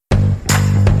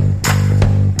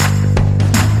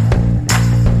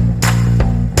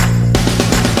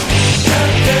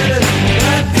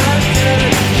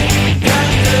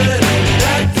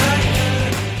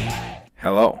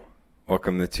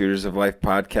the Tutors of Life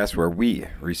podcast, where we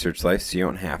research life so you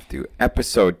don't have to.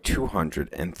 Episode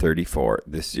 234.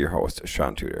 This is your host,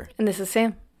 Shaun Tudor. And this is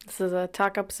Sam. This is a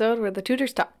talk episode where the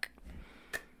tutors talk.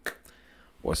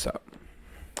 What's up?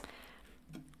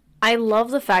 I love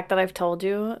the fact that I've told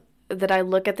you that I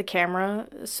look at the camera,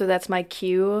 so that's my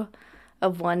cue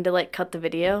of when to, cut the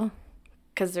video.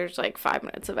 Because there's, 5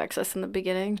 minutes of excess in the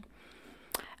beginning.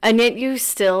 And yet you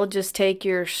still just take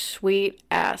your sweet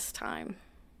ass time.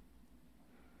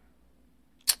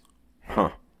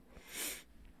 Huh.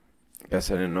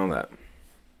 Guess I didn't know that.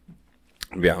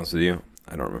 To be honest with you,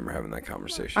 I don't remember having that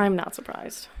conversation. I'm not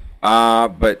surprised.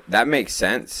 But that makes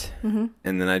sense. Mm-hmm.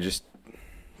 And then I just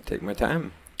take my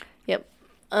time. Yep.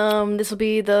 This will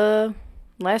be the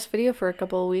last video for a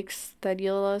couple of weeks that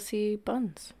you'll see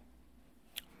buns.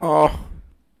 Oh.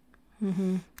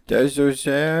 Mm-hmm. That's so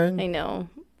sad. I know.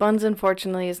 Buns,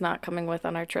 unfortunately, is not coming with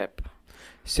on our trip.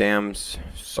 Sam's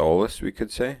soulless, we could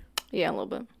say. Yeah, a little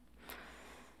bit.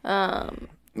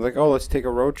 Let's take a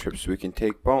road trip so we can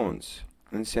take Bones.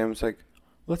 And Sam's like,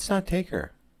 let's not take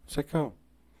her. It's like, oh,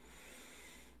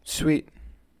 sweet.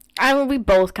 We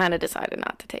both kind of decided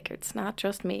not to take her. It's not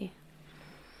just me.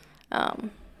 A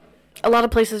lot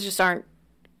of places just aren't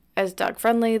as dog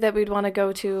friendly that we'd want to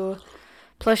go to.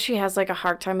 Plus, she has a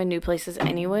hard time in new places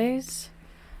anyways.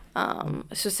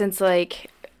 So since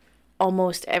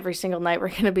almost every single night we're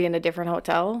going to be in a different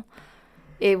hotel,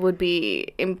 it would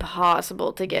be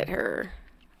impossible to get her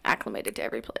acclimated to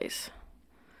every place.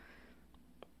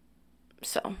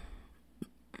 So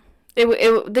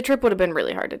the trip would have been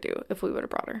really hard to do if we would have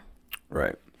brought her.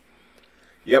 Right.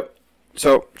 Yep.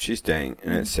 So she's staying,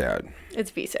 and it's sad.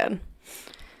 It's sad.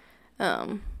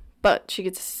 But she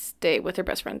gets to stay with her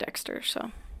best friend Dexter,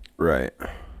 so. Right.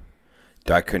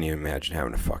 I couldn't even imagine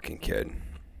having a fucking kid.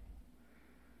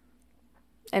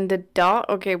 And the dog,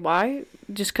 okay, why?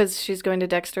 Just because she's going to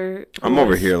Dexter? I'm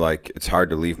over here it's hard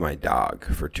to leave my dog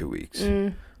for 2 weeks.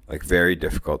 Very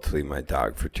difficult to leave my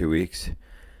dog for 2 weeks.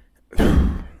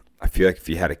 I feel like if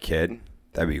you had a kid,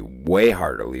 that'd be way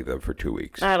harder to leave them for 2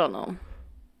 weeks. I don't know.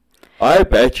 I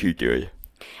bet you do.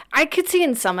 I could see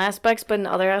in some aspects, but in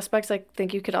other aspects, I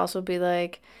think you could also be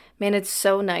like, man, it's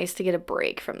so nice to get a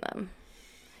break from them.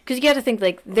 Because you got to think,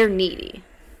 they're needy.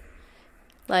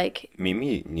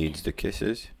 Mimi needs the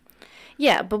kisses.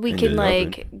 Yeah, but we can,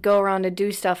 go around and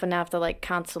do stuff and not have to,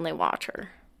 constantly watch her.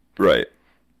 Right.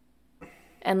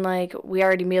 And, we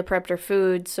already meal prepped her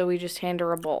food, so we just hand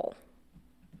her a bowl.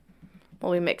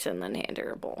 Well, we mix it and then hand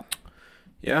her a bowl.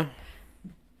 Yeah.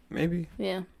 Maybe.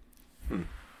 Yeah.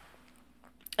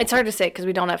 It's hard to say because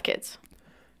we don't have kids.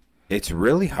 It's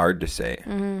really hard to say.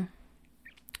 Mm-hmm.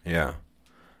 Yeah.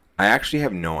 I actually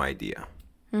have no idea.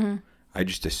 Mm-hmm. I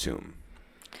just assume.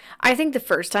 I think the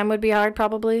first time would be hard,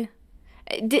 probably.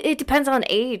 It depends on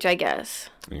age, I guess.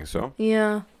 You think so?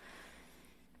 Yeah.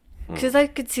 Because I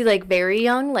could see, very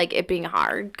young, it being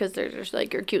hard because they're just,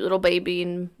 your cute little baby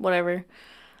and whatever.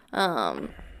 But,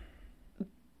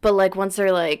 once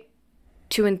they're,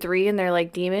 2 and 3 and they're,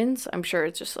 demons, I'm sure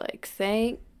it's just,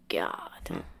 thank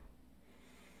God.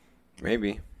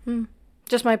 Maybe.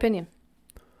 Just my opinion.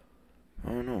 I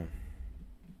don't know.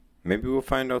 Maybe we'll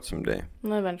find out someday.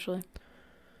 Eventually.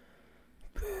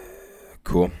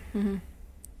 Cool. Mm-hmm.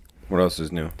 What else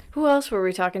is new? Who else were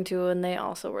we talking to? And they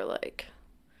also were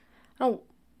I'm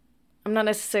not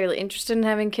necessarily interested in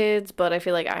having kids, but I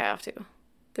feel like I have to.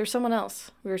 There's someone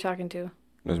else we were talking to.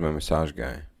 There's my massage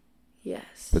guy.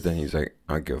 Yes. But then he's like,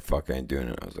 I don't give a fuck, I ain't doing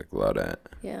it. I was like, love that.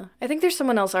 Yeah. I think there's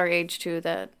someone else our age, too,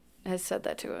 that has said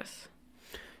that to us.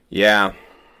 Yeah.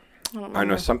 I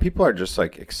know some people are just,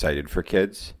 excited for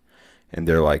kids. And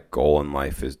their, goal in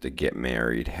life is to get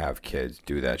married, have kids,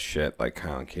 do that shit, like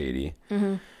Kyle and Katie.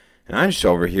 Mm-hmm. And I'm just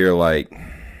over here,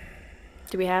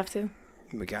 do we have to?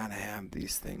 We gotta have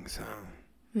these things, huh?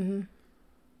 Mm-hmm.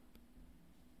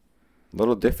 A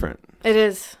little different. It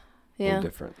is. Yeah. A little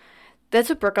different. That's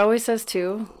what Brooke always says,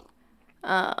 too.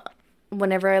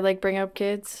 Whenever I, bring up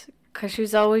kids. Because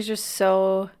she's always just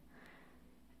so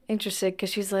interested. Because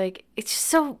she's like, it's just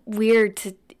so weird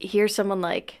to hear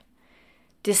someone,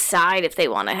 decide if they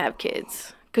want to have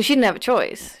kids. Because she didn't have a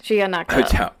choice. She got knocked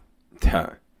up.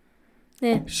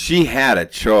 Yeah. She had a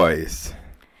choice.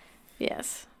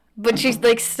 Yes. But she,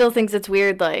 still thinks it's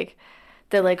weird, that,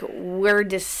 we're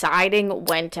deciding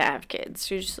when to have kids.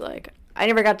 She's just I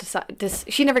never got to decide.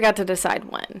 She never got to decide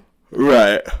when.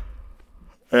 Right.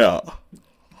 Yeah.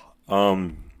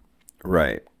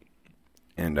 Right.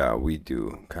 And we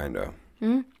do kind of.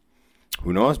 Mm-hmm.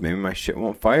 Who knows? Maybe my shit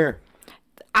won't fire.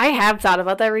 I have thought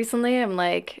about that recently. I'm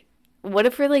what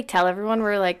if we tell everyone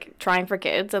we're trying for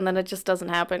kids and then it just doesn't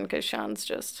happen because Shaun's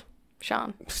just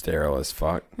Shaun. Sterile as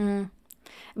fuck. Mm-hmm.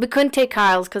 We couldn't take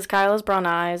Kyle's because Kyle has brown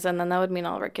eyes, and then that would mean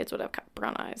all of our kids would have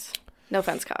brown eyes. No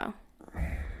offense, Kyle.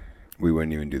 We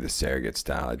wouldn't even do the surrogate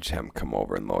style. I'd just have him come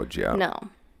over and load you up. No.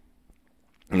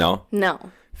 No?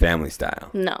 No. Family style?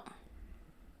 No.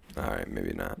 All right,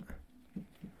 maybe not.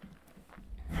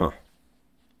 Huh.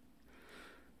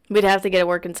 We'd have to get it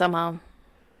working somehow.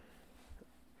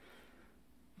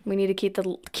 We need to keep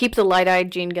the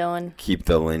light-eyed gene going. Keep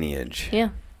the lineage. Yeah.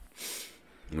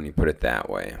 When you put it that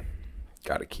way,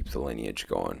 got to keep the lineage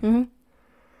going. Mm-hmm.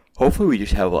 Hopefully we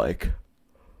just have, like,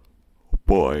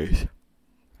 boys.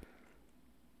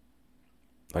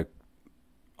 Like,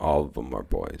 all of them are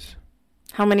boys.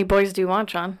 How many boys do you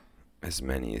want, Shaun? As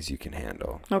many as you can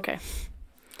handle. Okay.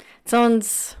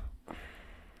 Sounds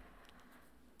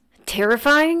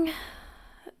terrifying,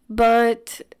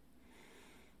 but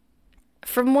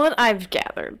from what I've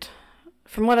gathered,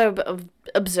 from what I've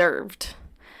observed,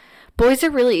 boys are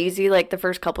really easy like the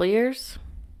first couple years,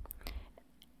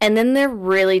 and then they're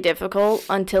really difficult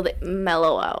until they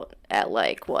mellow out at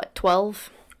like, what, 12?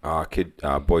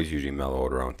 Boys usually mellow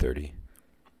out around 30.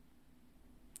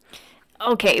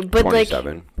 Okay, but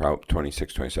 27, like... probably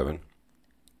 26, 27.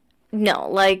 No,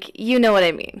 like, you know what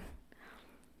I mean.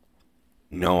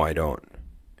 No, I don't.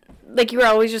 Like, you were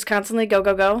always just constantly go,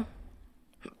 go, go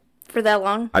for that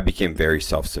long? I became very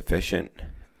self-sufficient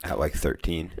at like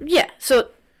 13. Yeah, so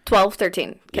 12, 13.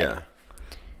 Okay. Yeah.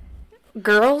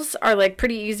 Girls are like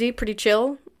pretty easy, pretty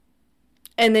chill.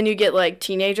 And then you get like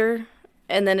teenager,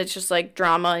 and then it's just like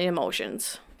drama and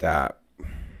emotions. That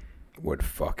would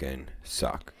fucking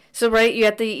suck. So, right, you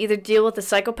have to either deal with the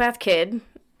psychopath kid,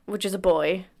 which is a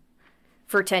boy,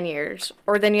 for 10 years,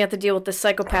 or then you have to deal with the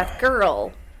psychopath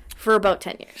girl for about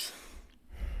 10 years.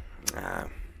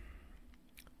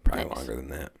 Probably Nice. longer than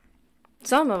that.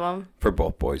 Some of them. For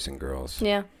both boys and girls.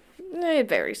 Yeah. It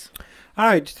varies.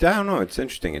 I don't know. It's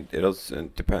interesting. It'll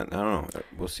depend. I don't know.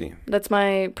 We'll see. That's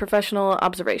my professional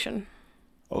observation.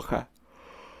 Okay.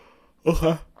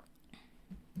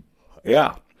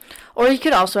 Yeah. Or you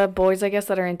could also have boys, I guess,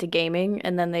 that are into gaming,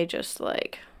 and then they just,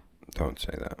 like... Don't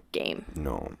say that. Game.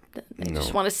 No. They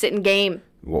just want to sit and game.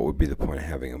 What would be the point of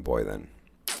having a boy then?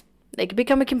 They could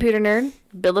become a computer nerd,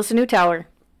 build us a new tower.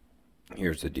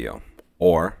 Here's the deal.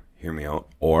 Or, hear me out,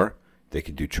 or they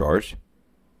could do chores.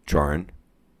 Chorin.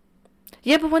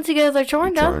 Yeah, but once you get their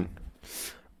choring done.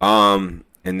 And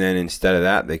then instead of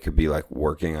that, they could be like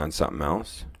working on something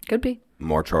else. Could be.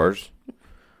 More chores.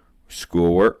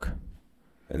 Schoolwork.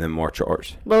 And then more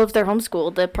chores. Well, if they're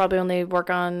homeschooled, they probably only work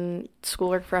on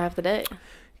schoolwork for half the day.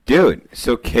 Dude,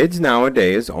 so kids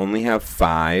nowadays only have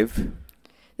 5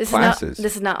 classes.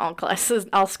 This is not all classes,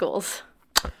 all schools.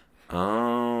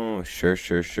 Oh, sure.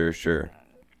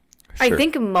 I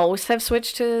think most have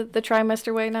switched to the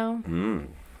trimester way now.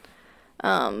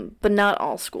 But not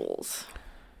all schools.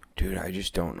 Dude, I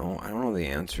just don't know. I don't know the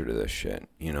answer to this shit.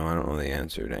 You know, I don't know the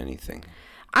answer to anything.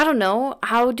 I don't know.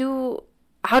 How do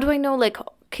I know, like,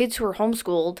 kids who are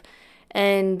homeschooled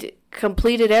and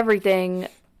completed everything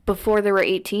before they were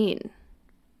 18?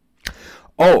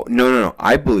 Oh, no.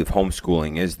 I believe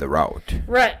homeschooling is the route.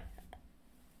 Right.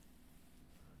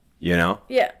 You know?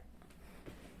 Yeah.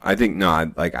 I think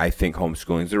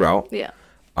homeschooling is the route. Yeah.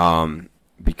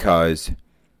 Because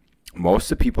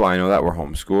most of the people I know that were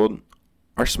homeschooled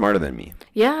are smarter than me.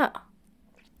 Yeah.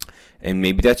 And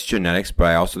maybe that's genetics, but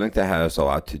I also think that has a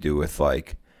lot to do with,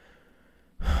 like,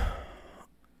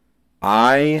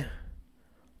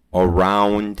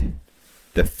 around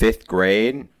the 5th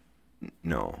grade,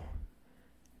 no.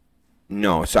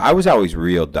 So I was always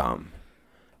real dumb.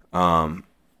 I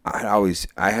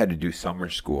had to do summer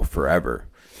school forever.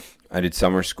 I did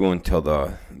summer school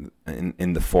until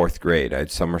in the 4th grade. I had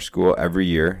summer school every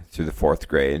year through the 4th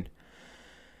grade.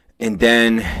 And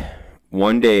then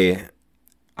one day,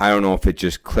 I don't know if it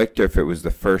just clicked or if it was the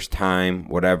first time,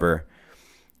 whatever.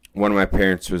 One of my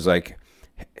parents was like,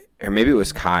 or maybe it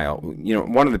was Kyle. You know,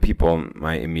 one of the people in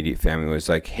my immediate family was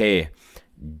like, hey,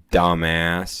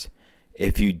 dumbass,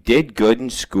 if you did good in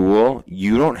school,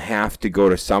 you don't have to go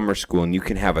to summer school and you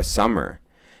can have a summer.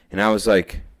 And I was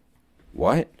like,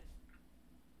 what?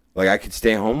 Like, I could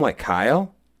stay home like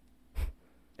Kyle?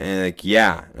 And like,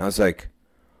 yeah. And I was like,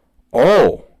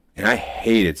 oh. And I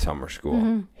hated summer school.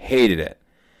 Mm-hmm. Hated it.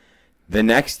 The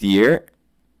next year,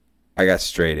 I got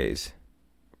straight A's.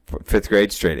 5th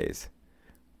grade, straight A's.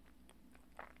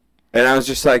 And I was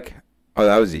just like, oh,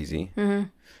 that was easy. Mm-hmm.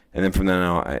 And then from then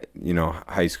on,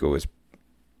 high school was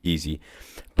easy.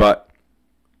 But,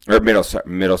 or middle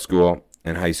school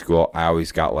and high school, I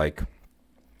always got like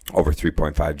over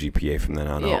 3.5 GPA from then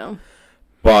on out.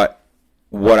 But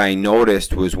what I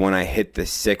noticed was when I hit the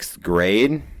 6th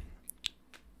grade,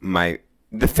 the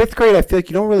 5th grade, I feel like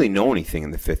you don't really know anything in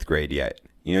the 5th grade yet.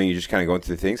 You know, you're just kind of going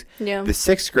through things. Yeah. The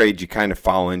 6th grade, you kind of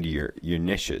fall into your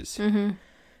niches. Mm-hmm.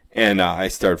 And I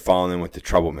started falling in with the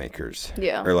troublemakers.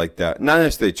 Yeah. Or like not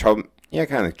necessarily kind of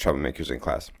like troublemakers in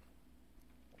class.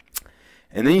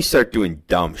 And then you start doing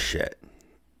dumb shit.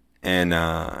 And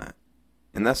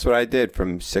that's what I did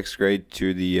from 6th grade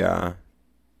to the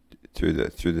through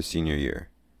the senior year.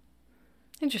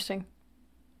 Interesting.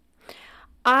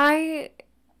 I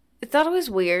thought it was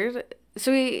weird.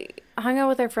 So we hung out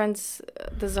with our friends,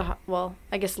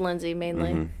 I guess Lindsay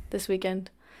mainly, this weekend.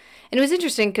 And it was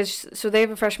interesting because, so they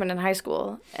have a freshman in high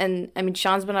school. And, I mean,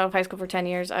 Sean's been out of high school for 10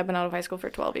 years. I've been out of high school for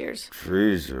 12 years.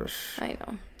 Jesus. I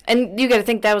know. And you got to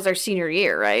think that was our senior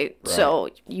year, right? So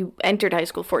you entered high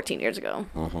school 14 years ago.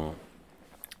 Mm-hmm.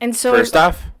 And so... First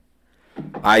off,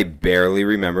 I barely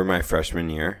remember my freshman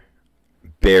year.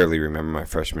 Do you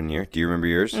remember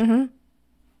yours? Mm-hmm.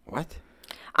 What?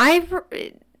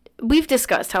 We've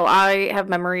discussed how I have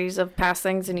memories of past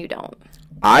things and you don't.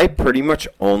 I pretty much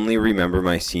only remember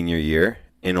my senior year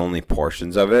and only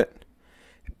portions of it.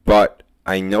 But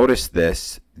I noticed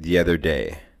this the other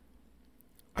day.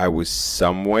 I was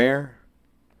somewhere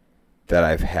that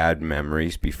I've had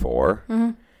memories before,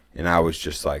 and I was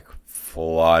just like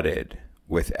flooded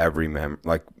with every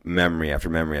memory after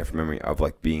memory after memory of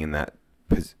like being in that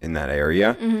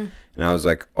area. Mm-hmm. And I was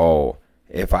like, oh,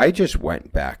 if I just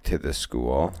went back to the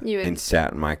school and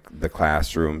sat in the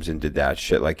classrooms and did that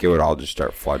shit, like it would all just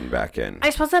start flooding back in.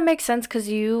 I suppose that makes sense because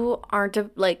you aren't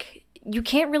you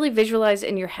can't really visualize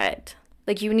in your head.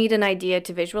 Like you need an idea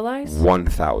to visualize.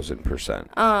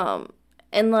 1,000%.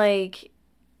 And like,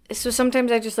 so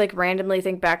sometimes I just like randomly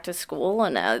think back to school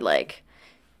and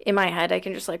in my head I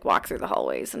can just like walk through the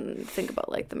hallways and think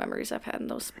about like the memories I've had in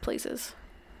those places.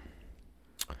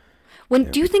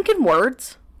 Do you think in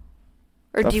words?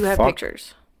 Or do you have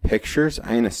pictures? Pictures?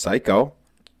 I ain't a psycho.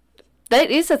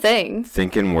 That is a thing.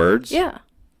 Think in words? Yeah.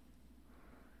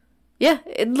 Yeah,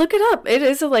 look it up. It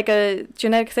is like a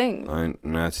genetic thing.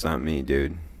 That's not me,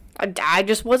 dude. I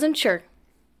just wasn't sure.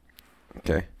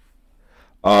 Okay.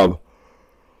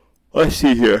 Let's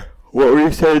see here. What were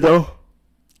you saying, though?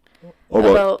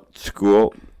 About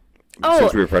school?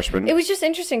 Since we were freshmen? It was just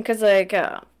interesting because, like,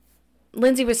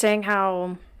 Lindsay was saying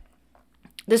how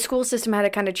the school system had to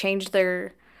kind of change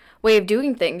their way of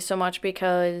doing things so much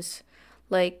because,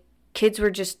 like, kids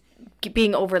were just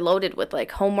being overloaded with,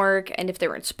 like, homework, and if they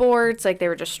were in sports, like, they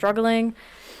were just struggling.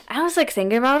 I was, like,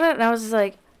 thinking about it, and I was just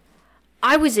like,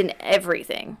 I was in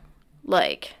everything.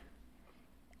 Like,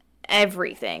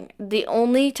 everything. The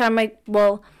only time I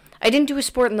didn't do a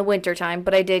sport in the winter time,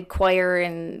 but I did choir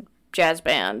and jazz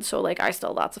band, so, like, I still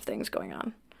had lots of things going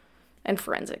on. And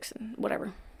forensics and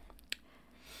whatever.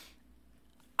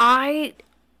 I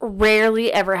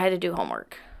rarely ever had to do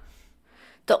homework.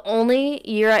 The only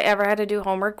year I ever had to do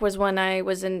homework was when I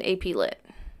was in AP Lit.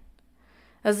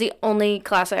 That was the only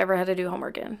class I ever had to do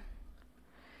homework in.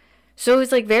 So it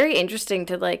was, like, very interesting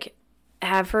to, like,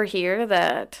 have her hear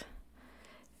that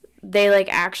they,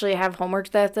 like, actually have homework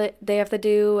that they have to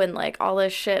do and, like, all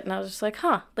this shit. And I was just like,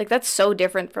 huh. Like, that's so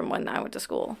different from when I went to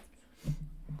school.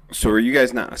 So were you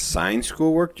guys not assigned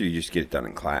schoolwork, or do you just get it done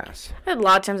in class? A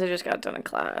lot of times I just got it done in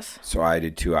class. So I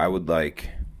did too. A lot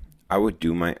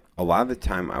of the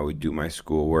time I would do my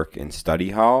schoolwork in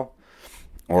study hall,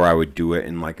 or I would do it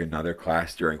in like another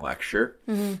class during lecture.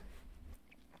 Mm-hmm.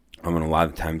 And a lot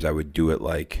of times I would do it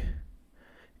like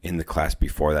in the class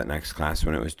before that next class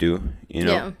when it was due, you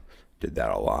know? Yeah. Did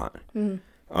that a lot.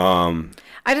 Mm-hmm.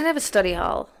 I didn't have a study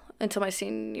hall until my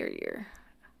senior year.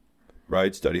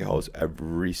 Right, study halls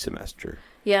every semester.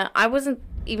 Yeah, I wasn't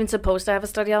even supposed to have a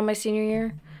study hall my senior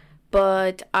year,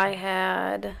 but I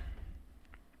had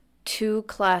 2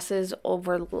 classes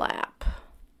overlap.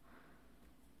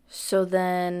 So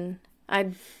then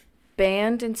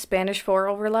band and Spanish 4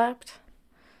 overlapped.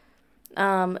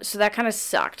 So that kind of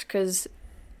sucked because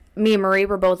me and Marie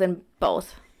were both in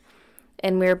both.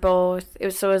 And we were both, I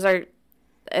think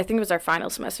it was our final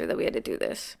semester that we had to do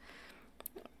this.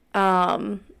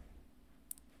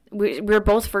 We were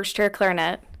both first chair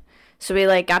clarinet, so we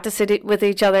like got to sit with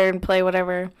each other and play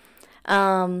whatever.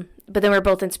 But then we were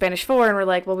both in Spanish 4, and we're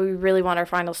like, well, we really want our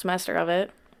final semester of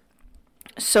it.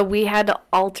 So we had to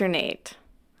alternate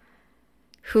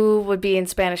who would be in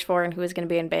Spanish 4 and who was going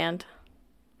to be in band.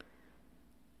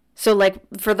 So like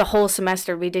for the whole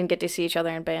semester, we didn't get to see each other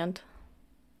in band.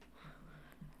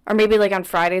 Or maybe like on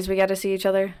Fridays we got to see each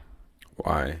other.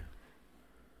 Why?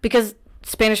 Because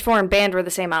Spanish 4 and band were the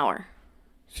same hour.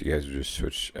 So you guys would just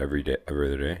switch every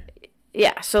other day?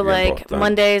 Yeah, so You're like both done.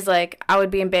 Mondays, like I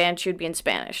would be in band, she would be in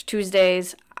Spanish.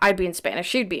 Tuesdays, I'd be in Spanish,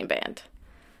 she'd be in band.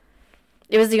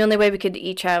 It was the only way we could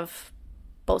each have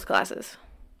both classes.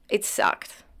 It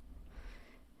sucked.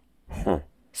 Huh.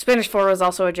 Spanish 4 was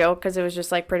also a joke because it was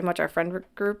just like pretty much our friend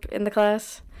group in the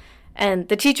class. And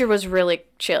the teacher was really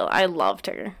chill. I loved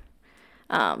her.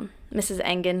 Mrs.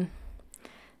 Engen.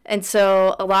 And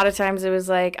so a lot of times it was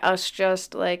like us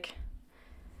just like,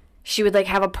 she would like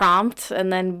have a prompt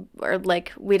and then, or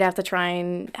like we'd have to try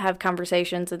and have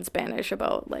conversations in Spanish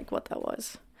about like what that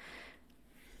was.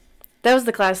 That was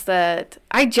the class that,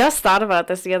 I just thought about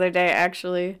this the other day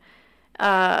actually.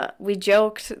 We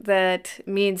joked that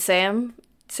me and Sam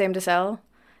DeSalle,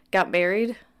 got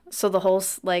married. So the whole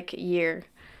like year,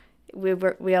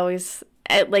 we always,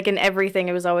 like in everything,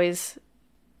 it was always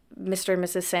Mr. and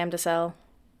Mrs. Sam DeSalle.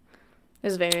 It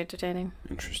was very entertaining.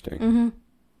 Interesting.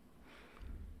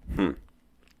 Mm-hmm.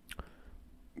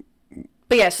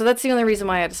 But yeah, so that's the only reason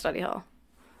why I had to study hall,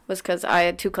 was because I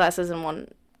had 2 classes in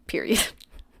one period.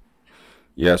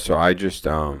 Yeah, so I just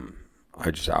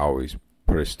always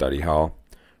put a study hall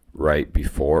right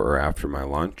before or after my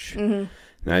lunch, and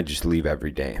I just leave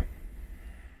every day.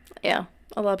 Yeah,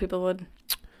 a lot of people would.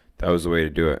 That was the way to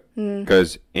do it.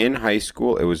 Because in high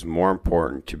school, it was more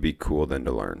important to be cool than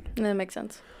to learn. That makes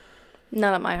sense.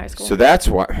 Not at my high school. So that's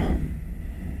why.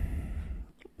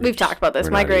 We've talked about this.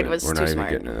 My grade was too smart. We're not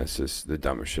even getting into this. This is the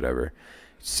dumbest shit ever.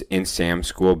 In Sam's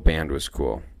school, band was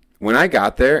cool. When I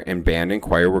got there and band and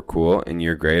choir were cool in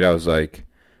your grade, I was like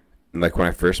when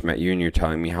I first met you and you're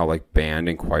telling me how like band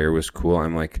and choir was cool,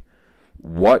 I'm like,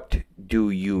 what do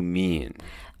you mean?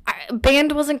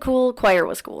 Band wasn't cool. Choir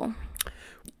was cool.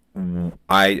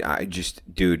 I just,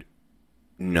 dude,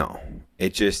 no.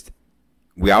 It just,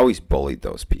 we always bullied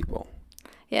those people.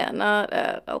 Yeah, not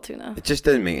at Altoona. It just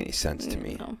doesn't make any sense to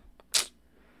me. No.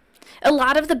 A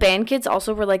lot of the band kids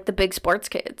also were like the big sports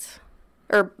kids.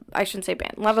 Or I shouldn't say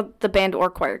band. A lot of the band or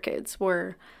choir kids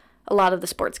were a lot of the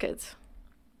sports kids.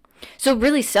 So it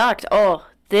really sucked. Oh,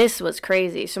 this was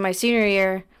crazy. So my senior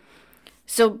year,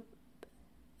 so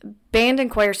band and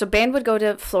choir. So band would go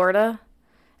to Florida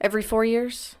every 4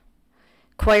 years.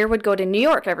 Choir would go to New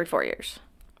York every 4 years.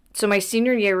 So my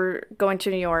senior year, we were going to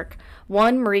New York.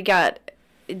 One, Marie got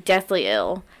deathly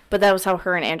ill, but that was how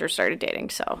her and Andrew started dating,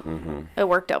 so it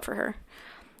worked out for her.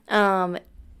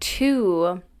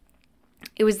 2,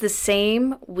 it was the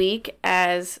same week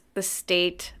as the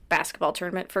state basketball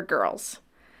tournament for girls.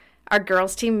 Our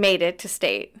girls team made it to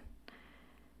state.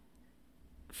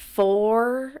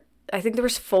 I think there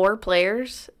was 4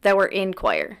 players that were in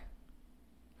choir.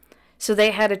 So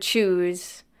they had to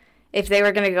choose if they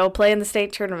were going to go play in the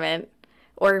state tournament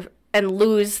and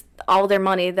lose all their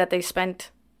money that they spent,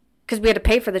 because we had to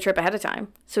pay for the trip ahead of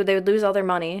time. So they would lose all their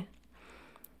money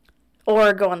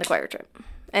or go on the choir trip.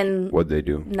 And what'd they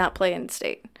do? Not play in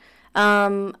state.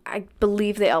 I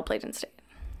believe they all played in state.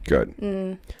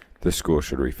 Good. The school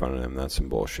should refund them. That's some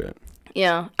bullshit.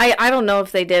 Yeah. I don't know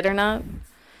if they did or not.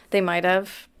 They might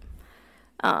have.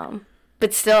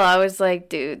 But still, I was like,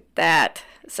 dude, that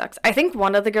sucks. I think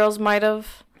one of the girls might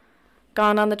have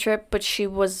gone on the trip, but she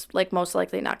was like most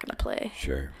likely not going to play.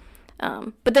 Sure.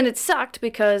 But then it sucked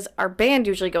because our band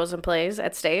usually goes and plays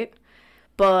at state,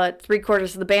 but 3/4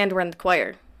 of the band were in the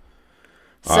choir.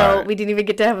 So we didn't even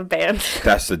get to have a band.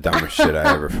 That's the dumbest shit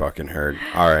I ever fucking heard.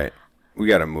 All right. We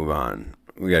got to move on.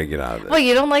 We got to get out of this. Well,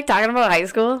 you don't like talking about high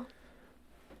school?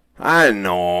 I don't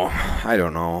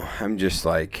know. I'm just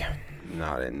like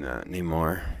not in that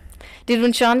anymore. Dude,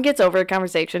 when Shaun gets over a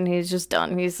conversation, he's just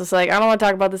done. He's just like, I don't want to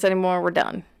talk about this anymore. We're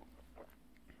done.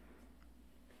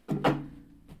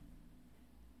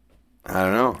 I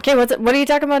don't know. Okay, what are you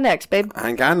talking about next, babe? I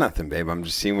ain't got nothing, babe. I'm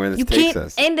just seeing where this you takes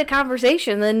us. You can't end a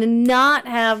conversation and then not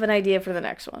have an idea for the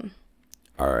next one.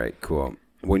 All right, cool.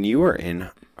 When you were in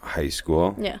high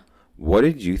school, yeah, what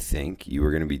did you think you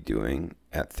were going to be doing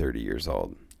at 30 years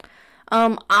old?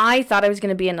 I thought I was going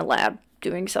to be in a lab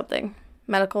doing something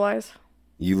medical-wise.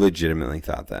 You legitimately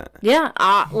thought that? Yeah,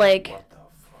 like, what the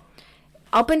fuck?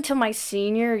 Up until my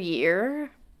senior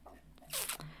year,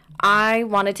 I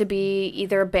wanted to be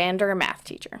either a band or a math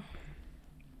teacher.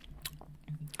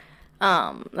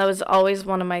 That was always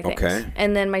one of my things. Okay.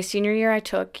 And then my senior year, I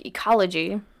took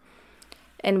ecology,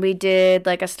 and we did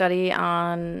like a study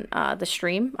on the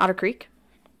stream, Otter Creek.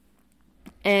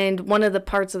 And one of the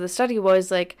parts of the study was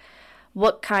like,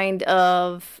 what kind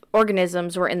of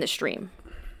organisms were in the stream.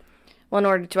 Well, in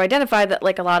order to identify that,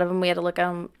 like a lot of them, we had to look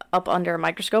up under a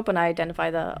microscope and identify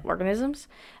the organisms.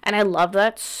 And I loved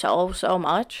that so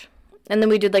much. And then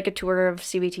we did like a tour of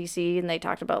CBTC, and they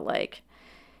talked about like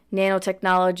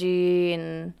nanotechnology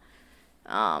and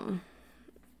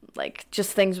like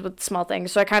just things with small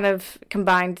things. So I kind of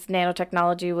combined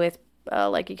nanotechnology with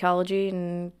like ecology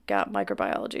and got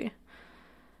microbiology.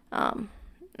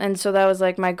 And so that was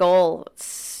like my goal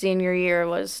senior year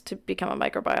was to become a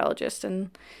microbiologist and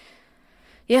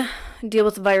yeah, deal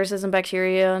with viruses and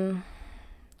bacteria. And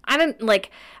I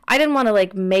didn't want to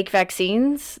like make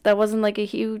vaccines. That wasn't like a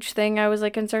huge thing I was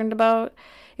like concerned about.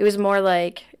 It was more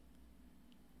like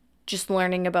just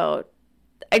learning about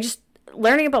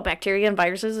bacteria and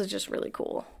viruses is just really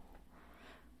cool.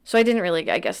 So I didn't really,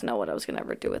 I guess, know what I was going to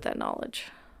ever do with that knowledge.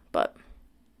 But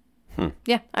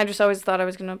yeah, I just always thought I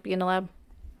was going to be in a lab.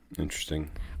 Interesting.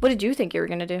 What did you think you were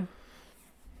going to do?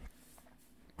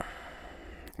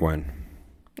 When?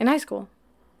 In high school.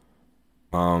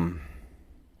 I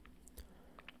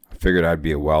figured I'd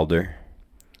be a welder.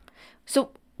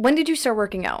 So when did you start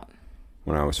working out?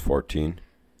 When I was 14.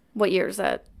 What year is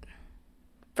that?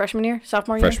 Freshman year?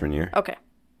 Sophomore year? Freshman year. Okay.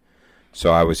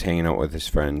 So I was hanging out with his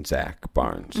friend, Zach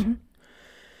Barnes. Mm-hmm.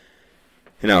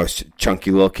 And I was a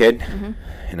chunky little kid. Mm-hmm.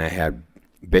 And I had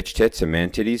bitch tits and man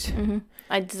titties. Mm-hmm.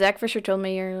 Zach Fisher told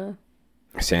me you're...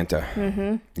 Santa.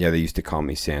 Mm-hmm. Yeah, they used to call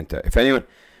me Santa. If anyone...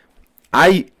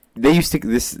 They used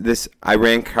to... I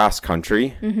ran cross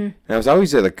country. Mm-hmm. And I was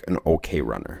always like an okay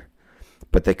runner.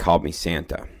 But they called me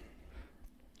Santa.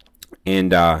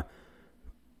 And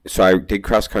so I did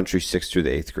cross country 6th through the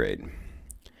 8th grade.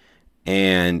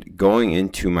 And going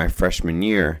into my freshman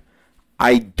year,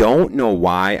 I don't know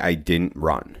why I didn't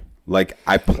run. Like,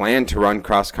 I planned to run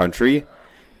cross country,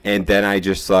 and then I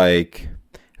just, like,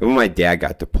 when my dad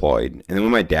got deployed,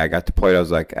 I was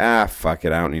like, fuck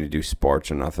it, I don't need to do sports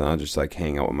or nothing. I'll just, like,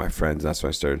 hang out with my friends. And that's when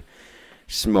I started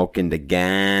smoking the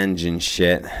ganj and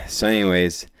shit. So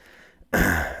anyways,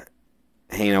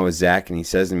 hanging out with Zach, and he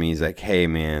says to me, he's like, hey,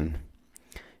 man,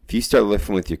 if you start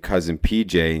lifting with your cousin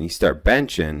PJ and you start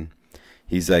benching,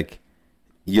 he's like,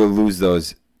 you'll lose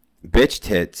those bitch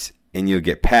tits and you'll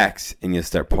get pecs and you'll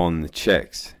start pulling the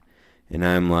chicks. And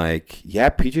I'm like, yeah,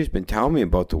 PJ's been telling me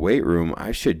about the weight room.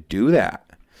 I should do that.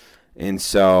 And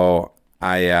so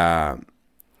PJ's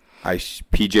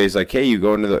like, hey, you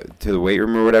going to the weight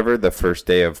room or whatever the first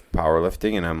day of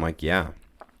powerlifting? And I'm like, yeah.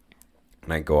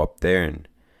 And I go up there and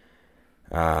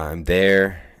I'm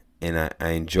there and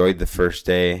I enjoyed the first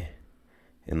day.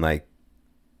 And like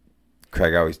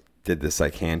Craig always did this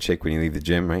like handshake when you leave the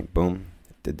gym, right? Boom.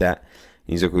 Did that.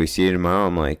 And he's like, will we see you tomorrow?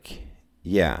 I'm like,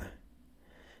 yeah.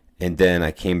 And then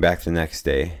I came back the next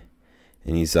day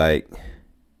and he's like,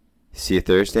 see you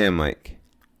Thursday? I'm like,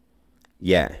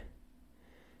 yeah.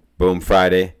 Boom,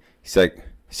 Friday. He's like,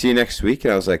 see you next week?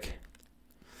 And I was like,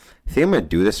 I think I'm going to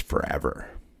do this forever.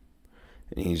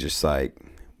 And he's just like,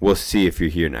 we'll see if you're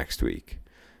here next week.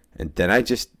 And then I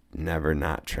just never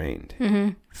not trained.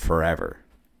 Mm-hmm. Forever.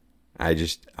 I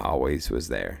just always was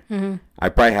there. Mm-hmm. I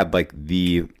probably had like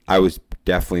I was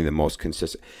definitely the most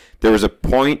consistent. There was a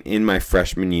point in my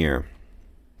freshman year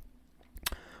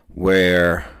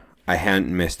where I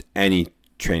hadn't missed any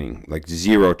training, like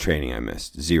zero training I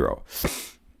missed, zero.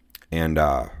 And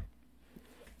I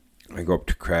go up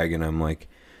to Craig and I'm like,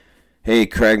 hey,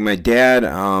 Craig, my dad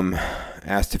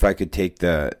asked if I could take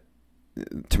the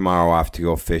tomorrow off to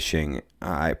go fishing.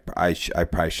 I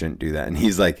probably shouldn't do that. And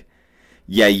he's like,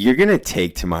 yeah, you're going to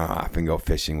take tomorrow off and go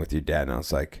fishing with your dad. And I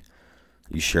was like,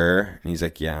 you sure? And he's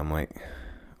like, yeah. I'm like,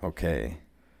 okay.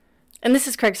 And this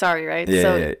is Craig Sorry, right? Yeah,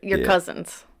 so yeah, you're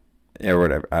cousins. Yeah,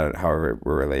 whatever. However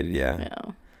we're related, yeah.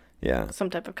 Yeah. Some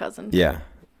type of cousin. Yeah.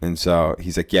 And so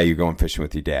he's like, yeah, you're going fishing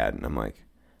with your dad. And I'm like,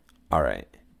 all right.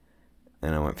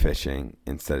 And I went fishing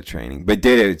instead of training. But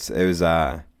it was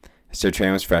I started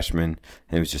training as freshman,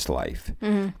 and it was just life.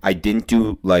 Mm-hmm. I didn't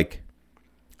do, like,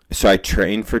 so I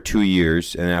trained for 2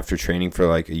 years, and after training for,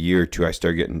 like, a year or two, I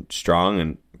started getting strong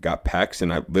and got pecs,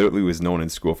 and I literally was known in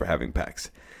school for having pecs.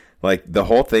 Like, the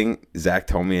whole thing Zach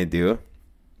told me to do,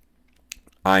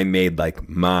 I made, like,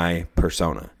 my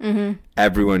persona. Mm-hmm.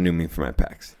 Everyone knew me for my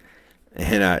pecs.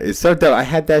 And it's so dope. I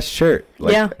had that shirt.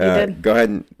 Like, yeah, you did. Go ahead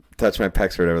and touch my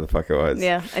pecs or whatever the fuck it was.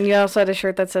 Yeah, and you also had a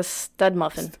shirt that says Stud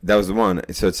Muffin. That was the one.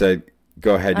 So it said,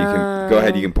 go ahead,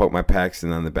 you can poke my pecs,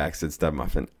 and on the back said Stud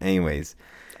Muffin. Anyways.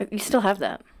 You still have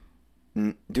that.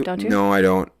 Don't you? No, I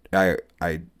don't. I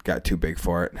got too big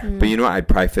for it. But you know what? I'd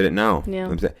probably fit it now.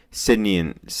 Yeah. Sydney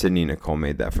and Nicole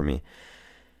made that for me.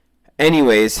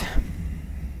 Anyways,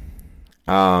 so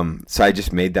I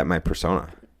just made that my persona.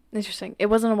 Interesting. It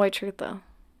wasn't a white shirt, though.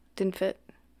 Didn't fit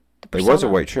the persona. It was a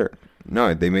white shirt.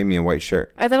 No, they made me a white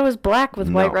shirt. I thought it was black with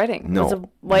white writing. No, it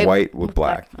was a white with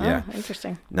black. Yeah. Oh,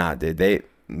 interesting. Nah, dude,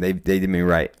 they did me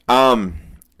right.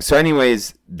 So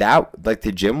anyways, that, like,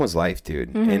 the gym was life,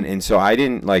 dude. Mm-hmm. And so I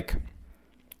didn't, like,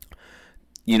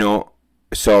 you know,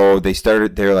 so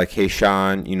they're like, hey,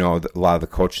 Shaun, you know, a lot of the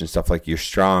coaches and stuff, like, you're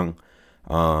strong.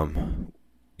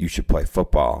 You should play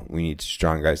football. We need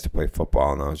strong guys to play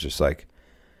football. And I was just like,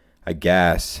 I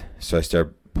guess. So I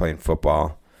started playing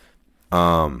football.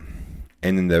 And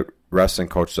then the wrestling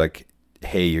coach was like,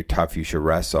 hey, you're tough. You should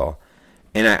wrestle.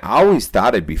 And I always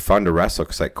thought it'd be fun to wrestle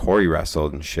because, like, Corey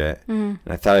wrestled and shit. And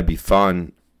I thought it'd be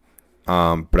fun.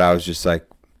 But I was just like,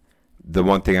 the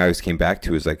one thing I always came back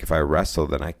to is, like, if I wrestle,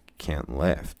 then I can't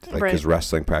lift. Like, because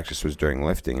wrestling practice was during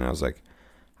lifting. And I was like,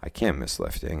 I can't miss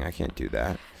lifting. I can't do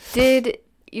that. Did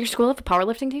your school have a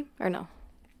powerlifting team or no?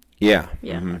 Yeah.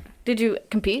 Yeah. Did you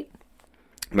compete?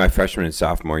 My freshman and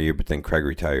sophomore year, but then Craig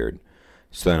retired.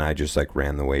 So then I just, like,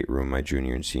 ran the weight room my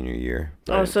junior and senior year.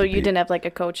 Oh, so you didn't have, like,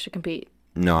 a coach to compete?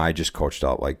 No, I just coached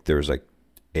out. Like, there was, like,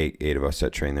 eight of us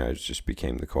that trained there. I just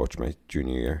became the coach my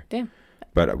junior year. Damn.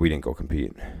 But we didn't go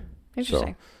compete.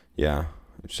 Interesting. So, yeah.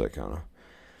 It's like, I don't know.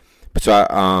 But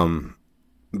so,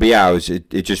 but yeah,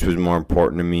 it just was more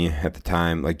important to me at the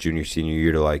time, like, junior, senior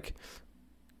year, to, like,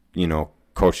 you know,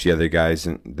 coach the other guys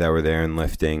that were there and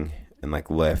lifting and, like,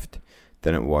 lift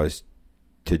than it was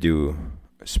to do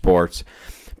sports.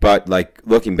 But, like,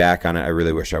 looking back on it, I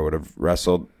really wish I would have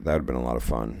wrestled. That would have been a lot of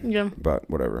fun. Yeah. But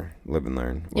whatever. Live and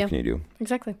learn. What can you do?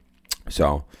 Exactly.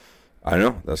 So, I don't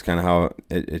know. That's kind of how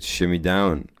it shimmied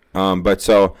down. But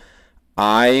so,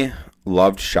 I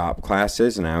loved shop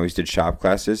classes, and I always did shop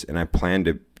classes, and I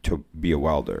planned to be a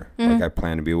welder. Like, I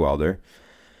planned to be a welder.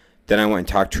 Then I went and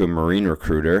talked to a Marine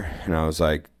recruiter, and I was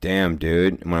like, damn,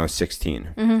 dude. And when I was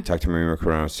 16. Talked to a Marine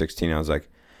recruiter when I was 16. I was like,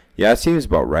 yeah, it seems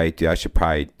about right, dude. I should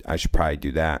probably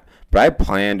do that. But I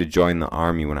planned to join the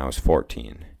Army when I was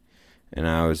 14. And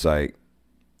I was like,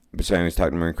 so I was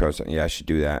talking to Marine recruiter. I was like, yeah, I should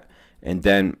do that. And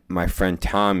then my friend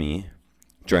Tommy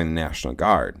joined the National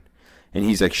Guard. And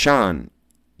he's like, Shaun,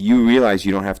 you realize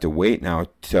you don't have to wait now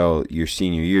till your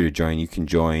senior year to join. You can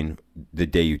join the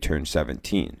day you turn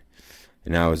 17.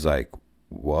 And I was like,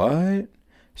 what?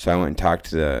 So I went and talked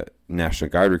to the National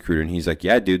Guard recruiter, and he's like,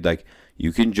 yeah, dude, like,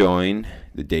 you can join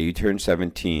the day you turn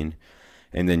 17,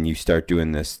 and then you start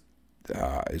doing this,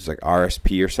 it's like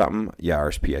RSP or something. Yeah,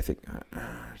 RSP, I think.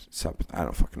 Something, I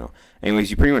don't fucking know. Anyways,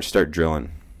 you pretty much start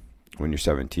drilling when you're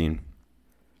 17,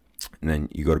 and then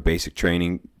you go to basic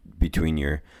training between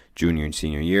your junior and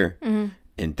senior year,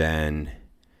 and then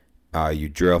you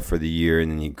drill for the year,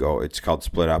 and then you go, it's called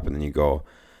split up, and then you go,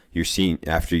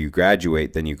 after you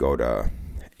graduate, then you go to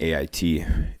AIT,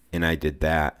 and I did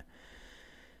that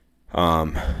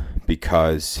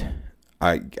because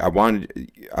I wanted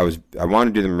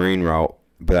to do the Marine route,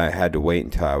 but I had to wait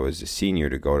until I was a senior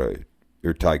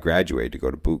or till I graduated to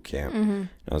go to boot camp. And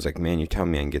I was like, man, you're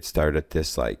telling me I can get started at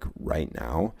this, like, right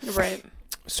now? Right.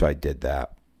 So I did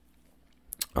that.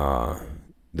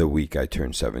 The week I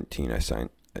turned 17, I signed.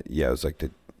 Yeah, it was like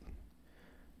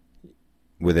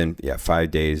within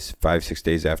 5-6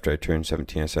 days after I turned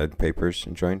 17, I signed the papers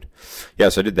and joined. Yeah,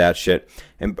 so I did that shit.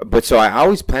 But so I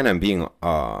always planned on being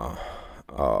a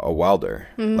welder.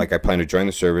 Like, I planned to join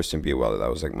the service and be a welder.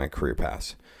 That was, like, my career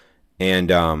path. And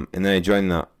then I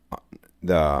joined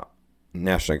the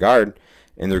National Guard,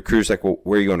 and the recruiter's like, well,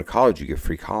 where are you going to college? You get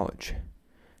free college.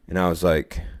 And I was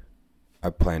like, I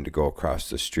plan to go across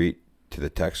the street to the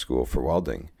tech school for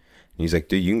welding. And he's like,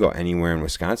 dude, you can go anywhere in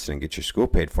Wisconsin and get your school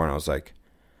paid for. And I was like,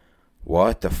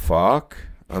 what the fuck?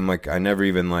 I'm like, I never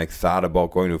even, like, thought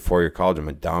about going to a 4-year college. I'm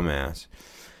a dumbass.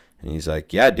 And he's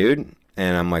like, yeah, dude.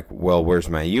 And I'm like, well, where's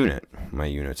my unit? My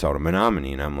unit's out of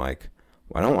Menominee. And I'm like,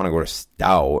 well, I don't want to go to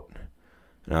Stout.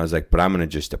 And I was like, but I'm going to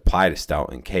just apply to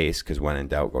Stout in case, because when in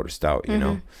doubt, go to Stout, you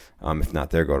know. If not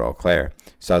there, go to Eau Claire.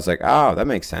 So I was like, oh, that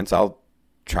makes sense. I'll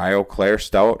try Eau Claire,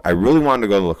 Stout. I really wanted to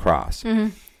go to La Crosse.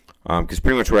 Because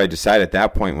pretty much what I decided at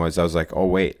that point was, I was like, oh,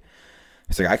 wait.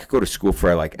 It's like, I could go to school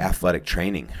for, like, athletic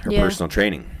training or personal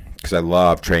training, because I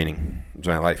love training. It's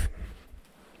my life.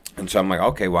 And so I'm like,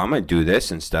 okay, well, I'm going to do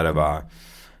this instead of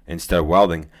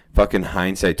welding. Fucking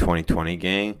hindsight 2020,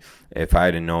 gang. If I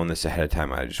had known this ahead of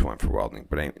time, I just went for welding.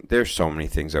 But there's so many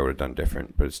things I would have done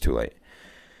different, but it's too late.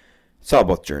 It's all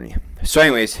about the journey. So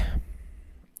anyways,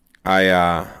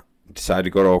 I decided to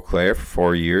go to Eau Claire for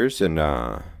 4 years. And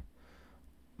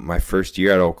my first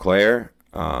year at Eau Claire,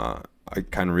 I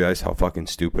kind of realized how fucking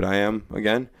stupid I am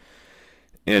again.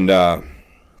 And I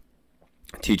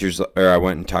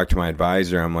went and talked to my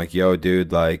advisor. I'm like, yo,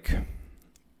 dude, like,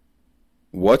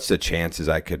 what's the chances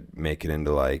I could make it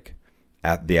into, like,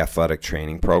 at the athletic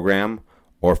training program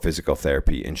or physical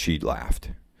therapy? And she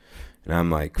laughed. And I'm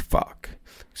like, fuck.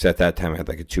 Because at that time I had,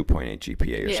 like, a 2.8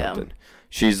 GPA or something.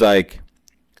 She's like,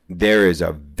 there is a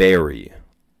I had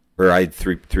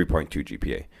 3.2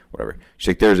 GPA, whatever. She's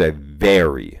like, there's a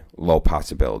very low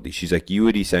possibility. She's like, you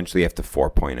would essentially have to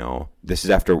 4.0. This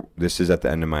is at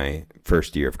the end of my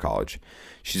first year of college.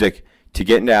 She's like, to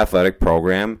get into athletic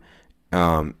program, you're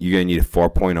going to need a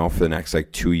 4.0 for the next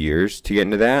like 2 years to get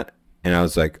into that. And I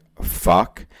was like,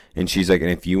 fuck. And she's like,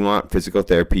 and if you want physical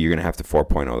therapy, you're going to have to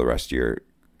 4.0 the rest of your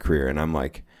career. And I'm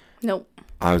like, nope.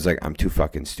 I was like, I'm too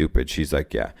fucking stupid. She's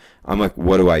like, yeah. I'm like,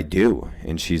 what do I do?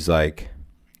 And she's like,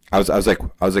 I was like,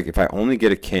 if I only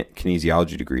get a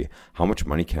kinesiology degree, how much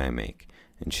money can I make?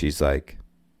 And she's like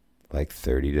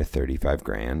 30 to 35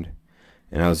 grand.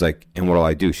 And I was like, and what do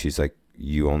I do? She's like,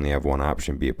 you only have one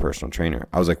option, be a personal trainer.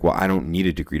 I was like, well, I don't need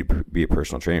a degree to be a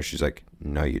personal trainer. She's like,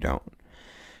 no, you don't.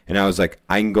 And I was like,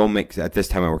 I can go make, at this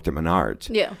time I worked at Menards.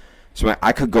 Yeah. So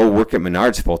I could go work at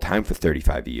Menards full time for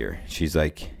 $35 a year. She's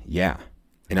like, yeah.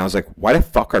 And I was like, why the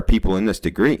fuck are people in this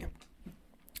degree?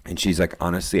 And she's like,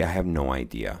 honestly, I have no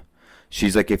idea.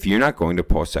 She's like, if you're not going to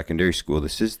post-secondary school,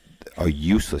 this is a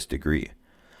useless degree.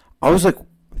 I was like,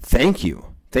 thank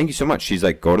you. Thank you so much. She's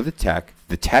like, go to the tech.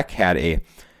 The tech had a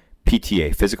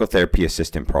PTA, physical therapy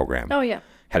assistant program. Oh, yeah.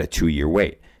 Had a 2-year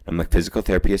wait. I'm like, physical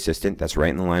therapy assistant, that's right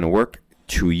in the line of work.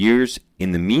 2 years.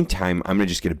 In the meantime, I'm going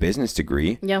to just get a business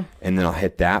degree. Yeah. And then I'll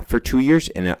hit that for 2 years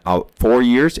and out 4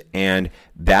 years. And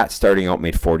that starting out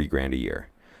made 40 grand a year.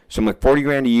 So I'm like, 40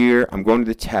 grand a year. I'm going to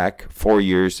the tech, 4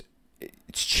 years.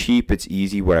 It's cheap. It's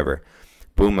easy, whatever.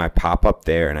 Boom, I pop up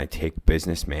there and I take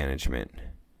business management.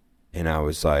 And I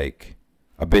was like,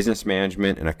 a business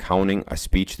management, an accounting, a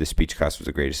speech. The speech class was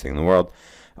the greatest thing in the world.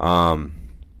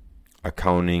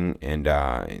 Accounting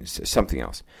and something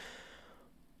else.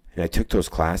 And I took those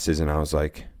classes and I was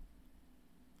like,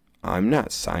 I'm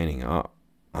not signing up.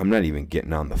 I'm not even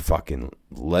getting on the fucking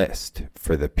list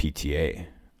for the PTA.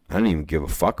 I don't even give a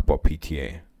fuck about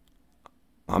PTA.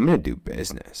 I'm going to do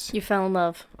business. You fell in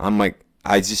love. I'm like,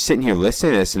 I was just sitting here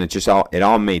listening to this and it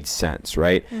all made sense,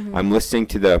 right? Mm-hmm. I'm listening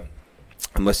to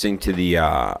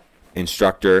the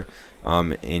instructor,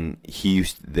 and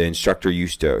the instructor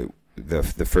used to,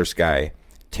 the first guy,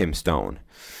 Tim Stone,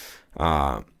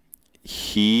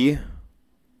 he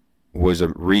was a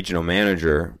regional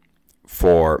manager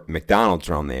for McDonald's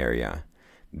around the area.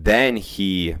 Then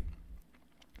he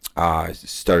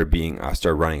started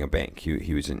running a bank.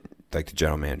 He was in like the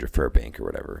general manager for a bank or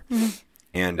whatever, mm-hmm.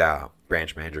 and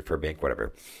branch manager for a bank,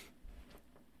 whatever.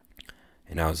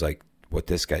 And I was like, what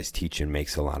this guy's teaching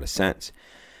makes a lot of sense.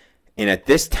 And at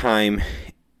this time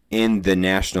in the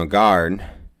National Guard,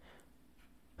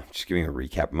 just giving a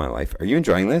recap of my life. Are you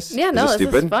enjoying this? Yeah, no,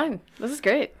 this is fine. This is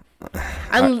great.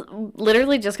 I'm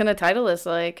literally just going to title this,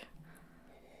 like,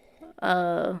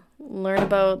 learn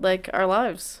about, like, our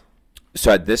lives.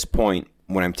 So at this point,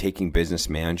 when I'm taking business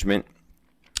management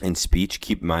and speech,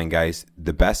 keep in mind, guys,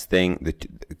 a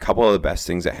couple of the best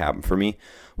things that happened for me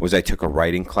was I took a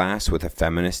writing class with a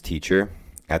feminist teacher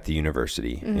at the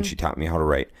university, mm-hmm. and she taught me how to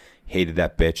write. Hated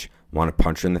that bitch. Want to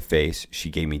punch her in the face. She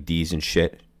gave me D's and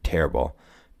shit. Terrible.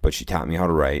 But she taught me how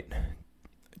to write.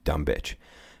 Dumb bitch.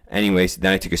 Anyways,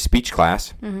 then I took a speech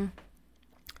class. Mm-hmm.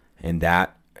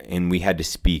 And we had to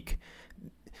speak.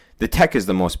 The tech is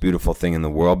the most beautiful thing in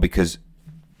the world because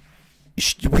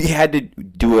we had to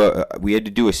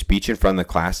do a speech in front of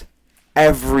the class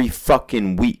every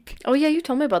fucking week. Oh yeah, you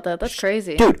told me about that. That's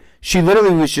crazy. Dude, she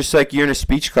literally was just like, you're in a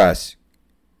speech class.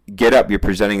 Get up, you're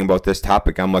presenting about this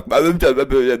topic. I'm like, blah, blah, blah,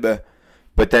 blah, blah.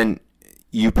 But then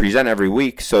you present every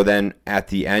week, so then at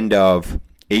the end of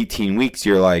 18 weeks,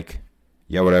 you're like,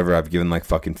 yeah, whatever, I've given like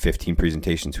fucking 15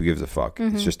 presentations. Who gives a fuck?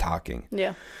 Mm-hmm. It's just talking.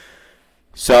 Yeah.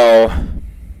 So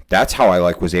that's how I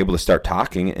was able to start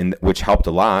talking, and which helped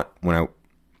a lot when I'm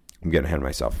getting ahead of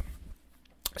myself.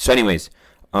 So anyways,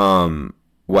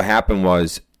 what happened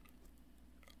was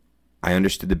I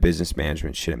understood the business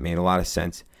management shit. It made a lot of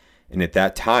sense. And at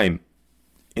that time,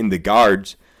 in the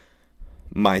guards,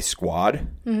 my squad,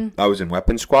 mm-hmm. I was in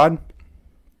weapons squad,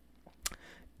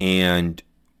 and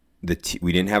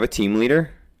we didn't have a team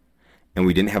leader, and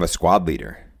we didn't have a squad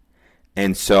leader.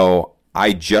 And so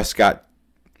I just got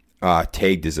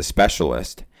tagged as a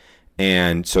specialist.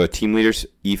 And so a team leader's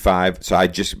E5, so I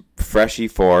just fresh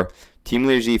E4, team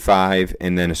leader's E5,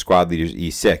 and then a squad leader's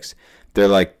E6. They're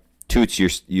like, Toots,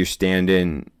 you're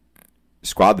stand-in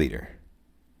squad leader.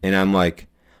 And I'm like,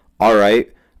 all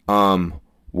right,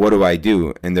 what do I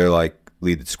do? And they're like,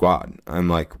 lead the squad. I'm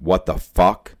like, what the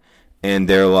fuck? And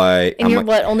they're like... And you're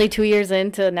what, only 2 years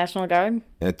into National Guard?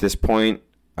 At this point,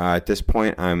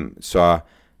 I'm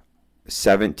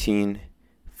 17,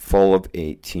 full of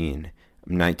 18.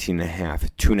 I'm 19 and a half,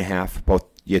 2.5, about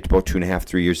 2.5,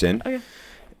 3 years in. Okay.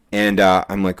 And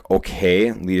I'm like,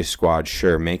 okay, lead a squad,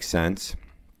 sure, makes sense.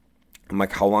 I'm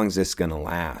like, how long is this going to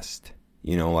last?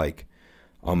 You know, like,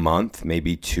 a month,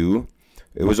 maybe 2.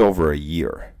 It was over a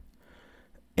year.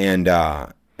 And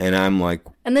I'm like...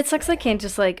 And it sucks they can't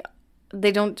just, like...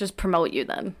 They don't just promote you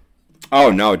then.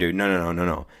 Oh, no, dude.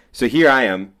 No. So here I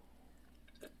am.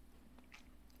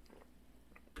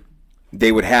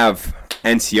 They would have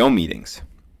NCO meetings.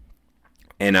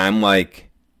 And I'm like,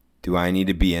 do I need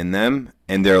to be in them?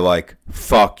 And they're like,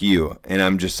 fuck you. And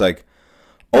I'm just like,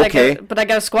 okay. But I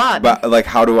got a squad. But, like,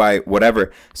 how do I...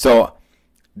 Whatever. So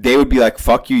they would be like,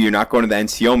 fuck you. You're not going to the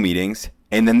NCO meetings.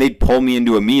 And then they'd pull me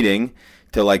into a meeting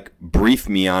to, like, brief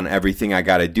me on everything I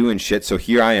got to do and shit. So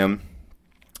here I am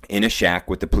in a shack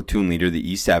with the platoon leader,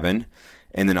 the E7,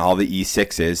 and then all the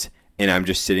E6s, and I'm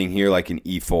just sitting here like an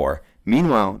E4.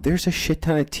 Meanwhile, there's a shit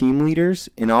ton of team leaders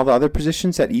in all the other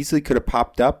positions that easily could have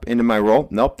popped up into my role.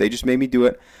 Nope, they just made me do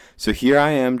it. So here I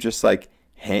am just, like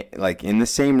in the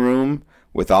same room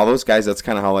with all those guys. That's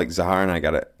kind of how, like, Zahar and I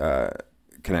got a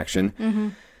connection. Mm-hmm.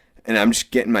 And I'm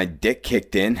just getting my dick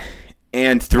kicked in.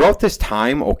 And throughout this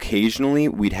time, occasionally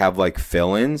we'd have, like,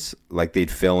 fill-ins. Like,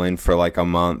 they'd fill in for, like, a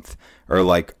month. Or,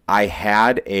 like, I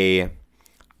had a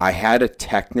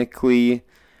technically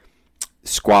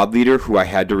squad leader who I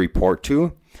had to report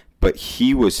to, but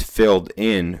he was filled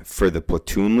in for the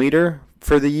platoon leader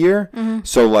for the year. Mm-hmm.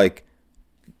 So, like,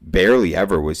 barely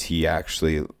ever was he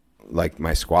actually, like,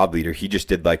 my squad leader. He just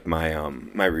did, like, my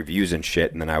my reviews and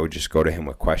shit, and then I would just go to him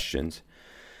with questions.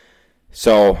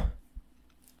 So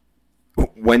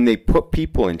when they put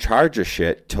people in charge of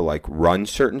shit to, like, run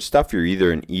certain stuff, you're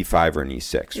either an E5 or an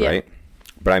E6, yeah. Right?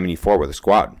 But I'm an E4 with a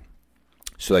squad.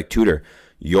 So, like, Tudor,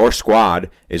 your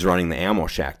squad is running the ammo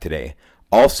shack today.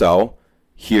 Also,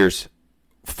 here's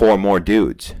 4 more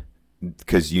dudes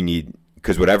because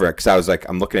whatever. Because I was like,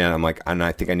 I'm looking at it, I'm like,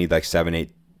 I think I need like 7,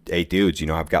 8 dudes. You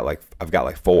know, I've got like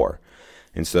 4,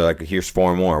 and so, like, here's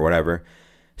 4 more, whatever.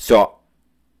 So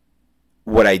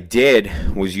what I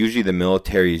did was, usually the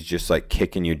military is just like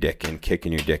kicking your dick and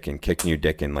kicking your dick and kicking your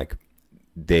dick, and, like,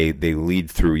 they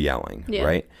lead through yelling, yeah.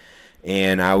 Right?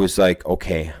 And I was like,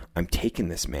 okay, I'm taking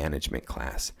this management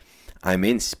class. I'm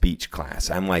in speech class.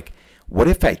 I'm like, what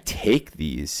if I take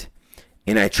these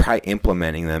and I try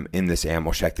implementing them in this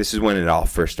ammo shack? This is when it all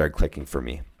first started clicking for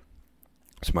me.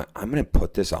 So I'm going to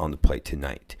put this on the plate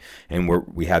tonight. And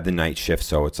we had the night shift,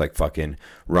 so it's like fucking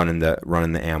running the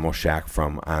ammo shack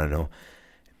from, I don't know,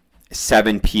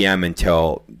 7 p.m.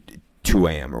 until 2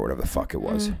 a.m. or whatever the fuck it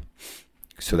was.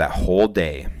 So that whole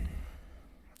day,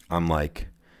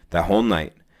 that whole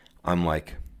night, I'm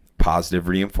like, positive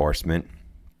reinforcement,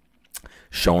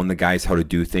 showing the guys how to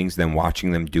do things, then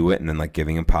watching them do it, and then, like,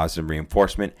 giving them positive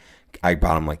reinforcement. I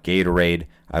bought them, like, Gatorade.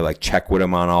 I, like, check with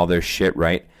them on all their shit,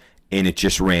 right? And it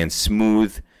just ran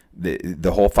smooth.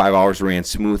 The whole 5 hours ran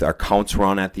smooth. Our counts were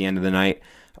on at the end of the night.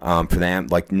 For them,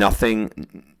 like,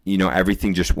 nothing, you know,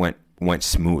 everything just went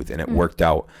smooth, and it worked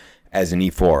out as an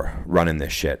E4 running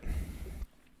this shit.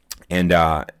 And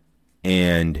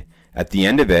at the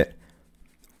end of it,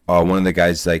 one of the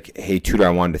guys like, hey, Tudor, I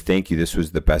wanted to thank you. This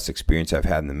was the best experience I've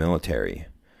had in the military.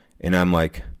 And I'm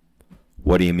like,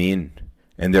 what do you mean?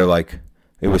 And they're like,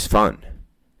 it was fun.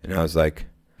 And I was like,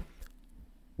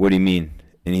 what do you mean?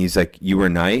 And he's like, you were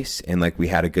nice, and, like, we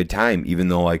had a good time, even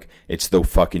though, like, it's the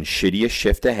fucking shittiest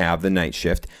shift to have, the night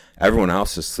shift. Everyone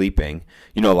else is sleeping.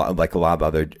 You know, a lot of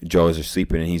other Joes are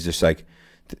sleeping, and he's just like,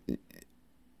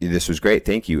 this was great,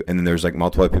 thank you. And then there's, like,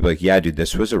 multiple people like, yeah, dude,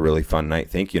 this was a really fun night,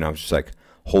 thank you. And I was just like,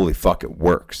 holy fuck, it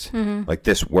works. Mm-hmm. Like,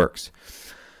 this works.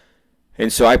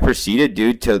 And so I proceeded,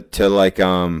 dude, to like,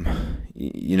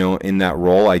 you know, in that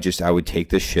role, I would take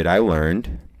the shit I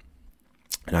learned,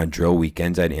 and on drill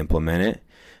weekends, I'd implement it,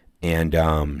 and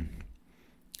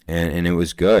it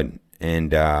was good.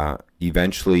 And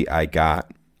eventually I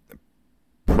got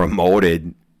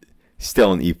promoted,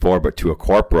 still in E4, but to a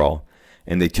corporal.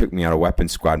 And they took me out of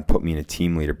weapons squad and put me in a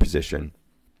team leader position.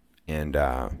 And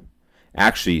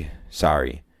actually,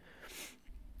 sorry.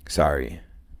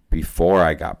 Before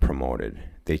I got promoted,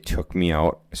 they took me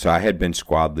out. So I had been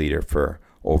squad leader for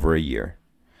over a year.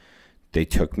 They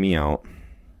took me out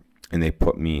and they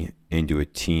put me into a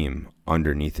team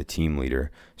underneath a team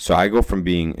leader. So I go from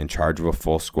being in charge of a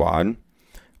full squad,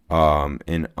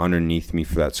 and underneath me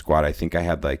for that squad, I think I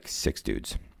had like 6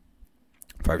 dudes.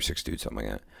 5 or 6 dudes, something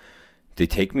like that. They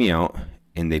take me out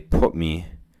and they put me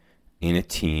in a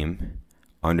team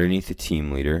underneath a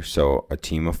team leader. So a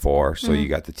team of 4. So you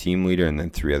got the team leader and then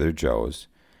 3 other Joes.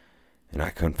 And I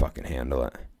couldn't fucking handle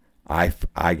it.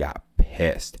 I got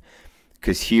pissed.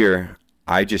 Because here,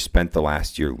 I just spent the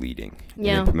last year leading. And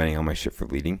implementing all my shit for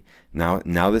leading.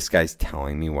 Now this guy's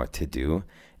telling me what to do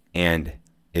and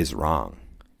is wrong.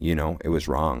 You know, it was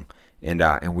wrong.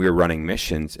 and we were running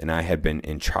missions, and I had been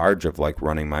in charge of like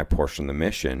running my portion of the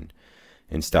mission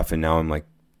and stuff, and now I'm like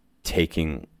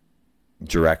taking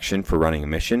direction for running a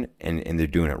mission, and they're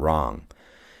doing it wrong.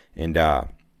 And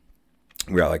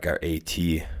we're at like our AT,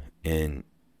 and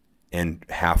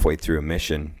halfway through a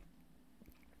mission,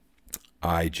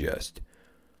 I just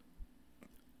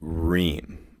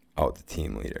ream out the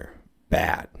team leader.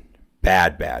 Bad.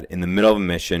 In the middle of a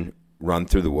mission, run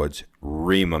through the woods,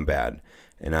 ream them bad.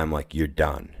 And I'm like, you're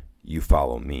done. You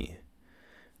follow me.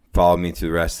 Follow me through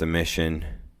the rest of the mission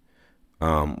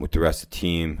with the rest of the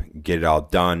team. Get it all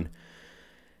done.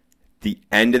 The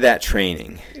end of that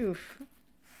training, oof.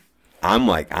 I'm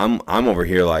over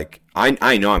here like,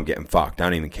 I know I'm getting fucked. I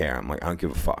don't even care. I'm like, I don't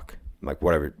give a fuck. I'm like,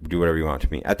 whatever, do whatever you want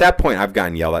to me. At that point, I've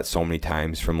gotten yelled at so many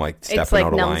times from like stepping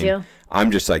out of line. You. I'm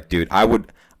just like, dude, I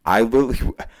literally,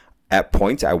 at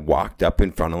points, I walked up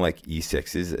in front of like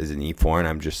E6s as an E4, and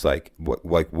I'm just like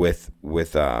with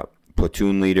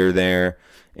platoon leader there,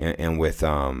 and with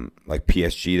like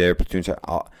PSG there, platoon.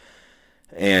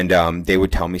 And they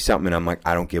would tell me something, and I'm like,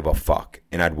 I don't give a fuck,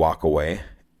 and I'd walk away.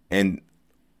 And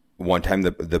one time,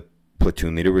 the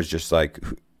platoon leader was just like,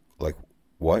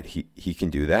 what? He can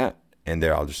do that? And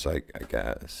they're all just like, I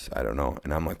guess, I don't know.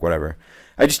 And I'm like, whatever.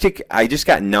 I just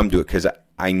got numb to it because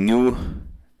I knew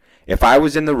if I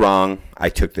was in the wrong, I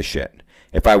took the shit.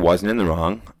 If I wasn't in the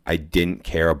wrong, I didn't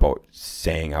care about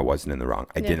saying I wasn't in the wrong.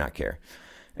 I did not care.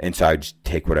 And so I just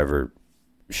take whatever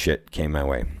shit came my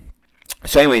way.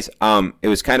 So anyways, it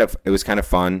was kind of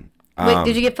fun. Wait,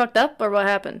 did you get fucked up or what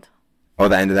happened? Oh,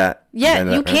 the end of that?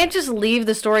 Yeah, you can't just leave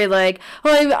the story like,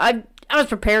 oh, I was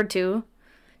prepared to.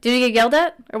 Did you get yelled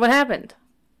at or what happened?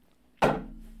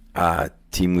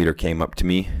 Team leader came up to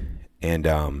me and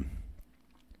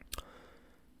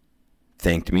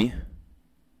thanked me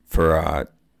for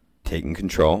taking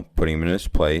control, putting him in his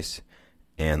place,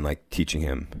 and like teaching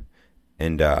him.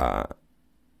 And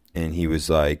he was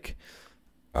like,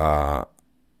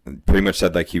 pretty much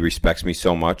said like he respects me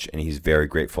so much and he's very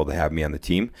grateful to have me on the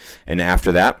team. And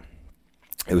after that,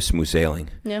 it was smooth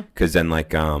sailing. Yeah. Because then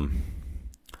like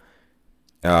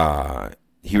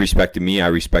he respected me, I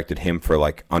respected him for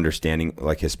like understanding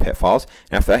like his pitfalls.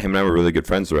 And after that, him and I were really good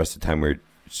friends the rest of the time we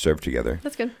served together.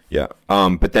 That's good. Yeah.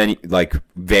 But then like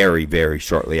very, very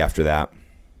shortly after that,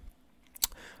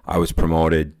 I was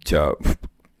promoted to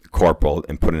corporal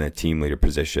and put in a team leader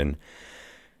position.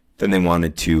 Then they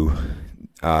wanted to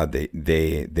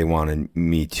they wanted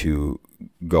me to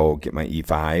go get my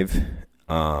E5.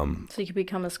 So you could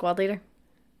become a squad leader?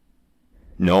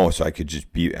 No, so I could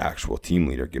just be actual team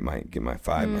leader, get my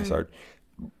 5, my sergeant.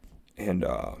 And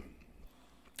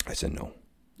I said no.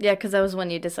 Yeah, because that was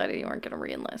when you decided you weren't going to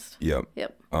re-enlist. Yep.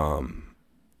 I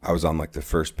was on like the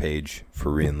first page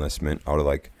for re-enlistment out of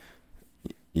like,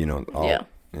 all, yeah.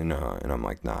 And I'm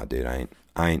like, nah, dude, I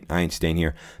ain't staying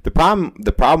here. The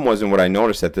problem wasn't what I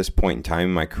noticed at this point in time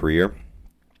in my career.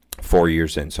 4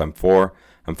 years in, so I'm 4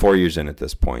 years in at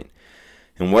this point,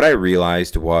 and what I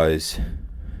realized was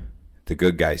the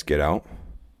good guys get out.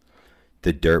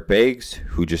 The dirtbags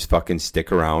who just fucking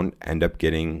stick around end up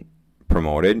getting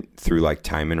promoted through like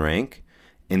time and rank,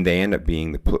 and they end up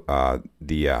being the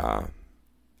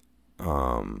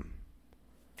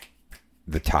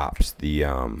tops. The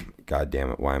God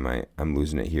damn it, why am I'm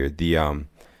losing it here? The I'm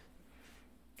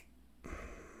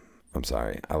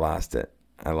sorry, I lost it.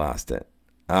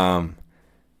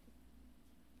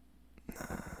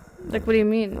 Like, what do you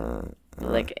mean?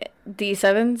 Like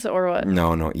D7s or what?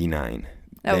 No, E9.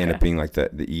 They end up being like the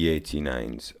E8s,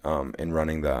 E9s, and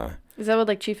running the. Is that what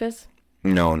like chief is?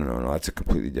 No. That's a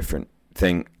completely different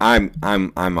thing. I'm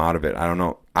out of it. I don't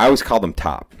know. I always call them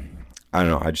top. I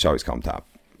don't know. I just always call them top.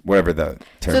 Whatever the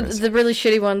term is. So the really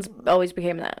shitty ones always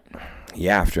became that.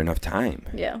 Yeah, after enough time.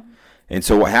 Yeah. And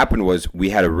so what happened was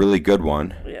we had a really good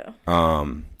one. Yeah.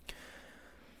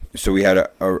 So we had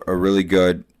a really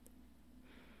good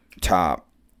top,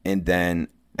 and then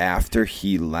after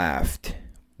he left,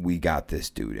 we got this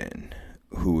dude in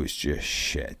who was just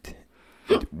shit.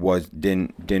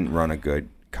 Didn't run a good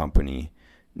company,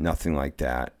 nothing like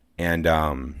that. And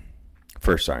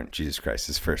first sergeant, Jesus Christ,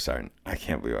 it's first sergeant. I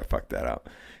can't believe I fucked that up.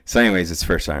 So anyways, it's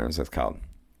first sergeant, is what it's called.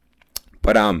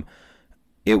 But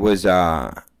it was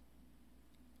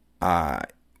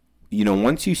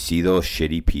once you see those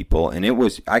shitty people, and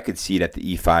I could see it at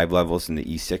the E5 levels and the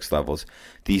E6 levels,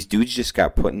 these dudes just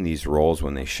got put in these roles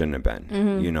when they shouldn't have been,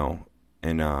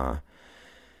 and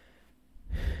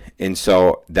And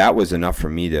so that was enough for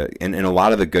me to, and a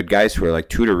lot of the good guys who were like,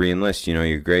 to re-enlist, you know,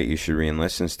 you're great, you should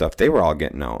re-enlist and stuff, they were all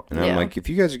getting out. And I'm like, if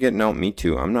you guys are getting out, me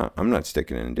too. I'm not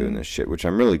sticking in and doing this shit, which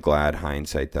I'm really glad,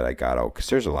 hindsight, that I got out, because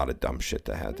there's a lot of dumb shit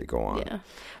that had to go on. Yeah.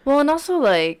 Well, and also,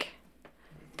 like,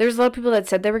 there's a lot of people that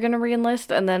said they were going to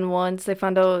re-enlist, and then once they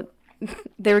found out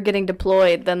they were getting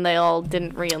deployed, then they all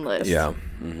didn't re-enlist. Yeah.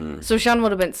 Mm-hmm. So Shaun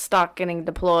would have been stuck getting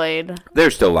deployed.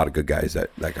 There's still a lot of good guys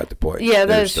that got deployed. Yeah,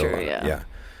 that's true, yeah.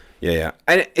 Yeah.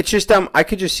 And it's just, I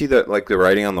could just see the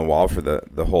writing on the wall for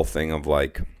the whole thing of,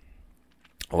 like,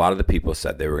 a lot of the people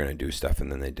said they were going to do stuff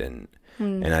and then they didn't.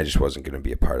 And I just wasn't going to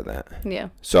be a part of that. Yeah.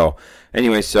 So,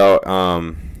 anyway,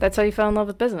 that's how you fell in love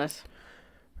with business.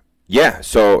 Yeah,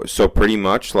 so pretty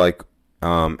much, like,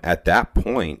 at that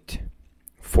point,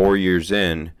 4 years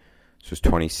in, this was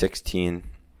 2016,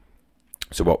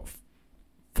 so about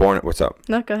what's up?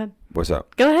 No, go ahead. What's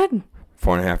up? Go ahead.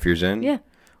 4.5 years in? Yeah.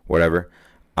 Whatever.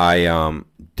 I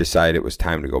decided it was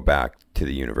time to go back to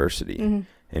the university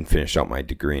and finish out my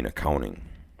degree in accounting.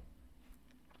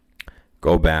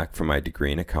 Go back for my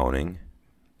degree in accounting,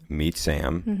 meet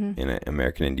Sam in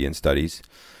American Indian Studies.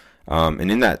 And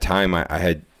in that time,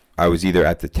 I was either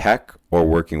at the tech or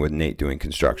working with Nate doing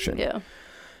construction. Yeah.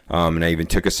 And I even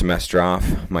took a semester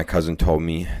off. My cousin told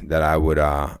me that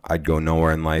I'd go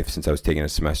nowhere in life since I was taking a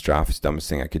semester off. It's the dumbest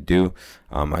thing I could do.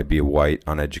 I'd be a white,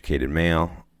 uneducated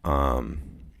male.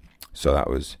 So that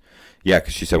was,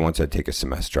 because she said once I take a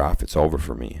semester off, it's over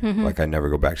for me. Like, I'd never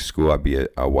go back to school. I'd be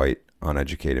a white,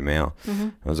 uneducated male.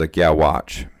 I was like, yeah,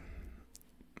 watch.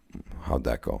 How'd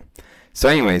that go? So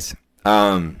anyways,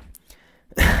 took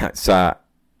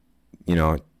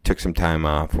some time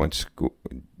off, went to school,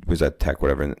 was at tech,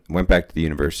 whatever, and went back to the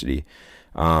university.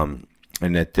 And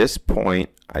at this point,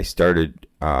 I started,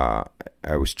 I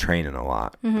was training a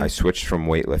lot. I switched from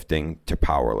weightlifting to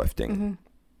powerlifting.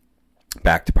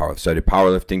 Back to powerlifting. So I did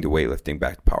powerlifting to weightlifting,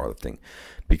 back to powerlifting,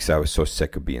 because I was so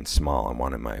sick of being small. I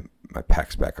wanted my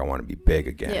pecs back. I wanted to be big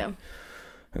again. Yeah.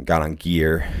 I got on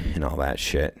gear and all that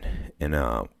shit, and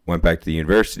went back to the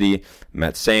university,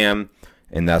 met Sam,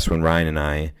 and that's when Ryan and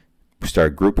I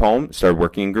started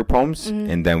working in group homes,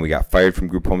 and then we got fired from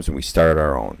group homes and we started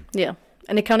our own. Yeah.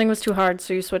 And accounting was too hard,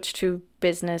 so you switched to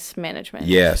business management.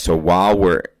 Yeah. So while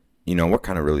we're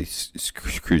kind of really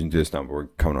cruising through this now, but we're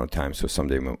coming out of time, so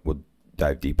someday we'll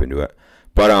dive deep into it.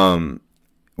 But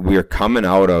we're coming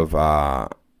out of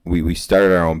we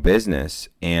started our own business,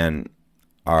 and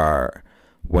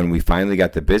when we finally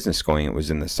got the business going, it was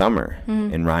in the summer,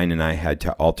 and Ryan and I had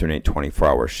to alternate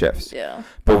 24-hour shifts. Yeah.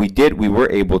 But we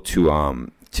were able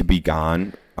to be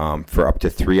gone for up to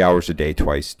 3 hours a day,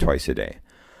 twice a day.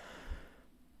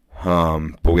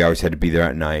 But we always had to be there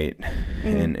at night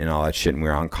and all that shit, and we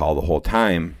were on call the whole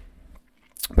time.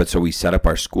 But so we set up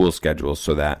our school schedule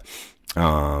so that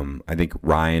I think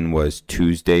Ryan was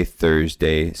Tuesday,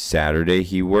 Thursday, Saturday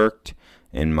he worked,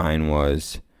 and mine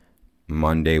was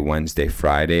Monday, Wednesday,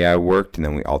 Friday I worked, and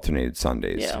then we alternated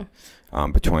Sundays. Yeah.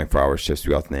 But 24-hour shifts,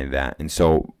 we alternated that. And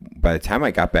so by the time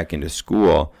I got back into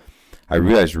school, I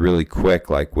realized really quick,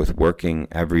 like with working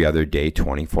every other day,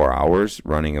 24 hours,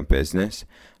 running a business,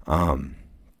 I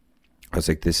was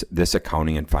like, this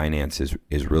accounting and finance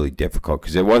is really difficult,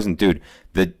 because it wasn't, dude,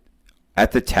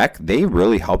 at the tech, they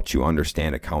really helped you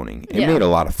understand accounting. It made a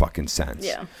lot of fucking sense.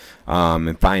 Yeah.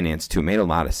 And finance too, made a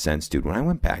lot of sense, dude. When I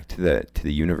went back to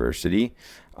the university,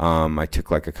 I took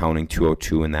like accounting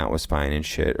 202, and that was fine and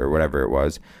shit, or whatever it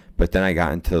was. But then I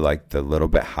got into like the little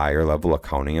bit higher level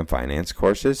accounting and finance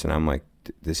courses, and I'm like,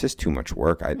 this is too much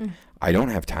work. I don't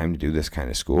have time to do this kind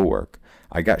of schoolwork.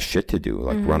 I got shit to do,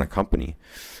 like run a company.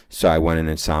 So I went in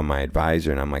and saw my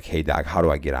advisor, and I'm like, hey, doc, how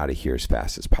do I get out of here as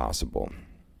fast as possible?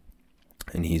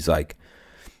 And he's like,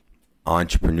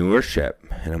 entrepreneurship.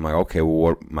 And I'm like, okay, well,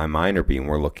 what my minor being,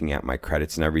 we're looking at my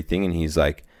credits and everything. And he's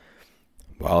like,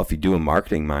 well, if you do a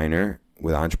marketing minor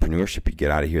with entrepreneurship, you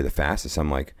get out of here the fastest.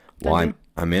 I'm like, well,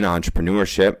 I'm in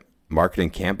entrepreneurship.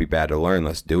 Marketing can't be bad to learn.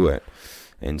 Let's do it.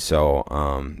 And so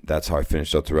that's how I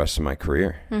finished out the rest of my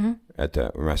career at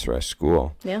the rest of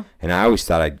school. Yeah. And I always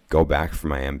thought I'd go back for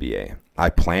my MBA. I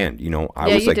planned,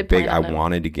 I was like big. I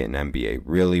wanted to get an MBA,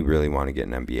 really, really want to get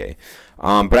an MBA.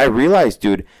 But I realized,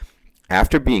 dude,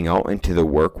 after being out into the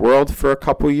work world for a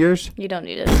couple years, you don't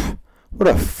need it. What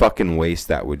a fucking waste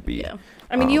that would be. Yeah.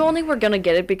 I mean, you only were going to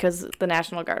get it because the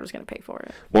National Guard was going to pay for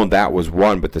it. Well, that was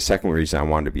one, but the second reason I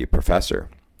wanted to be a professor.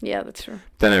 Yeah, that's true.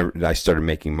 Then I started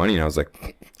making money, and I was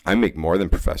like, I make more than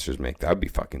professors make. That would be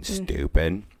fucking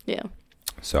stupid. Yeah.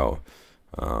 So,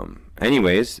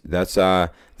 anyways, that's the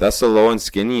low and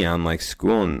skinny on like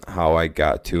school and how I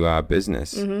got to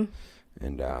business. And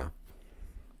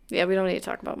Yeah, we don't need to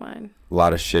talk about mine. A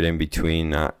lot of shit in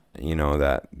between, that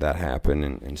happened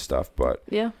and stuff. But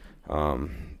yeah, that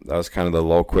was kind of the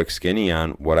low, quick, skinny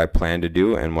on what I planned to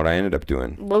do and what I ended up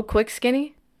doing. Low, quick,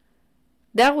 skinny.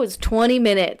 That was 20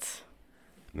 minutes.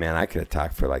 Man, I could have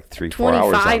talked for like 3-4 hours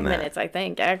on that. 25 minutes, I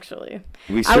think, actually.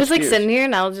 I was like sitting here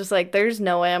and I was just like, there's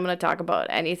no way I'm going to talk about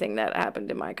anything that happened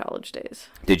in my college days.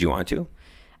 Did you want to?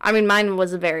 I mean, mine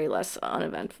was very less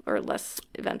uneventful or less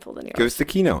eventful than yours. Give us the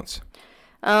keynotes.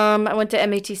 I went to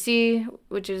MATC,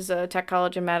 which is a tech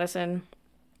college in Madison.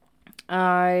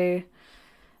 My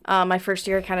first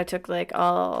year kind of took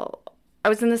I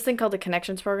was in this thing called the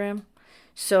Connections program.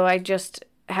 So I just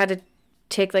had to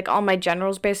take like all my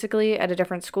generals basically at a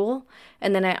different school,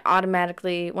 and then I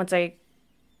automatically, once I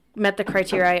met the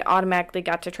criteria, I automatically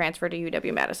got to transfer to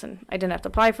UW-Madison. I didn't have to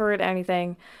apply for it or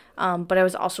anything, but I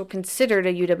was also considered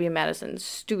a UW-Madison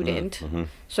student,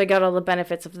 so I got all the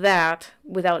benefits of that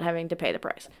without having to pay the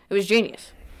price. It was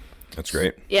genius. That's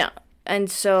great. Yeah,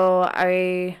 and so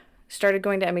I started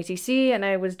going to MATC, and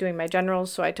I was doing my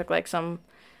generals, so I took like some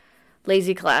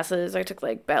lazy classes. I took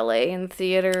like ballet and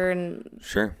theater and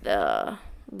sure,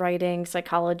 writing,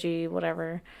 psychology,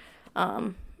 whatever.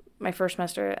 My first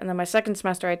semester, and then my second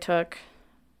semester I took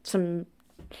some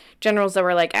generals that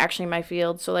were like actually my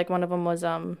field. So like one of them was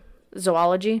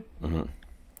zoology,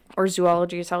 or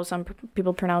zoology is how some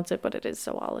people pronounce it, but it is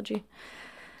zoology.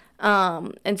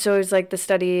 And so it was like the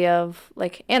study of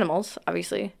like animals,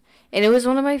 obviously. And it was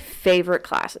one of my favorite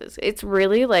classes. It's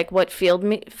really like what fueled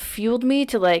me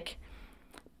to like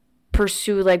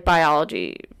pursue like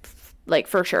biology, like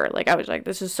for sure. Like I was like,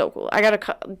 this is so cool. I got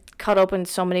to cut open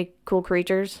so many cool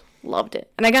creatures. Loved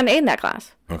it. And I got an A in that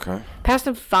class. Okay. Passed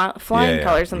in flying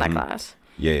colors in that class.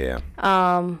 Yeah.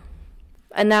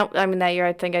 And that year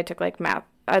I think I took like math.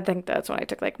 I think that's when I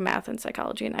took like math and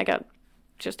psychology, and I got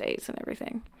just A's and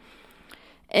everything.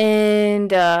 And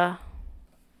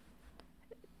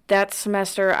that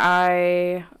semester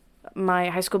my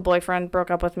high school boyfriend broke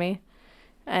up with me,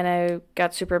 and I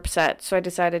got super upset, so I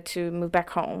decided to move back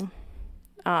home.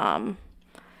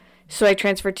 So I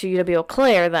transferred to UW-Eau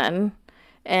Claire then,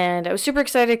 and I was super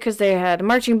excited because they had a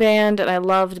marching band, and I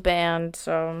loved band,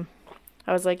 so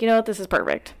I was like, you know what, this is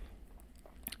perfect.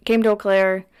 Came to Eau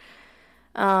Claire.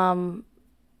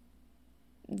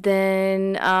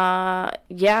 Then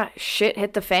shit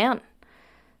hit the fan,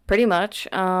 pretty much.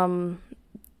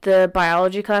 The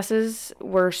biology classes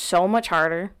were so much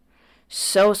harder.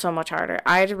 So much harder.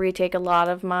 I had to retake a lot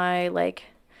of my,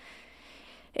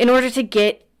 in order to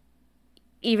get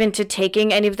even to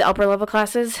taking any of the upper level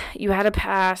classes, you had to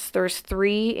pass, there's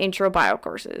 3 intro bio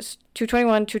courses.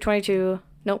 221, 222,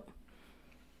 nope.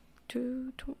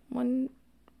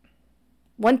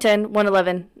 110,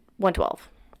 111, 112.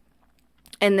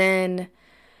 And then,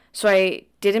 so I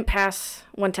didn't pass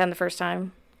 110 the first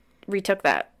time, retook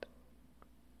that.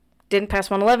 Didn't pass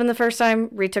 111 the first time,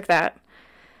 retook that.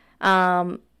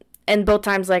 And both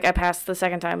times, I passed the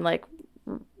second time,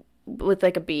 with,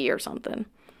 a B or something.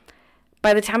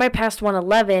 By the time I passed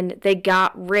 111, they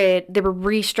were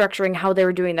restructuring how they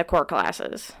were doing the core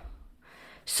classes.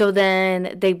 So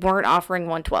then they weren't offering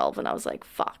 112, and I was like,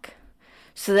 fuck.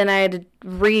 So then I had to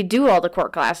redo all the core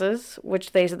classes,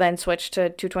 which they then switched to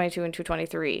 222 and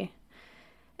 223.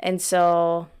 And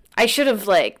so I should have,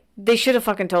 they should have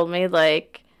fucking told me,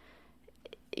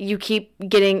 you keep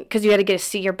getting, because you had to get a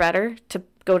C or better to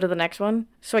go to the next one.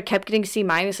 So I kept getting C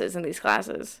minuses in these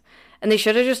classes. And they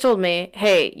should have just told me,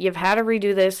 hey, you've had to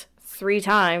redo this 3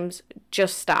 times,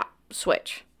 just stop,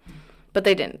 switch. But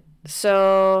they didn't.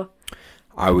 So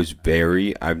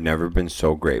I've never been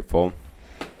so grateful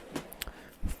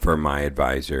for my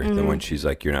advisor than when she's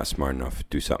like, you're not smart enough,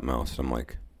 do something else. I'm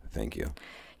like, thank you.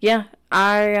 Yeah,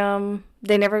 my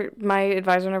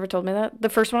advisor never told me that. The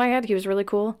first one I had, he was really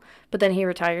cool, but then he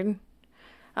retired.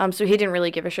 So he didn't really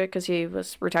give a shit because he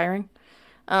was retiring.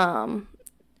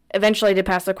 Eventually I did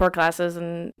pass the core classes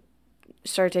and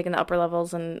started taking the upper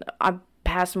levels, and I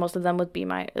passed most of them with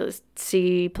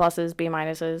C pluses, B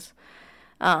minuses.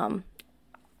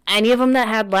 Any of them that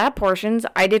had lab portions,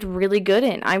 I did really good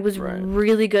in. I was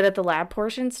really good at the lab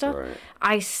portion stuff. Right.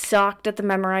 I sucked at the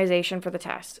memorization for the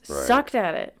test. Right. Sucked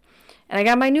at it. And I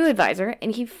got my new advisor,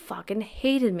 and he fucking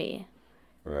hated me.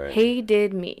 Right.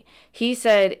 Hated me. He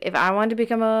said if I wanted to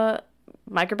become a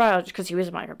microbiologist, because he was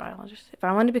a microbiologist, if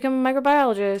I wanted to become a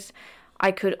microbiologist,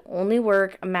 I could only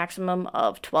work a maximum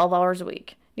of 12 hours a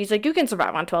week. He's like, you can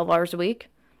survive on 12 hours a week.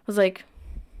 I was like,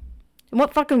 in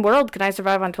what fucking world can I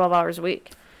survive on 12 hours a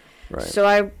week? Right. So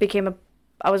I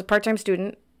was a part-time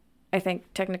student, I think,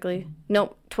 technically.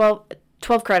 No, 12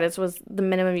 credits was the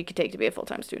minimum you could take to be a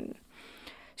full-time student.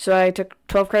 So I took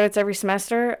 12 credits every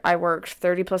semester. I worked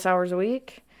 30 plus hours a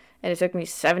week, and it took me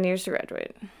 7 years to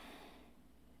graduate.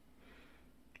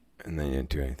 And then you didn't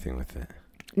do anything with it?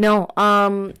 No,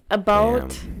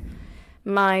 about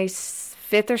my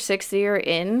 5th or 6th year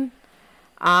in,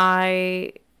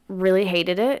 I really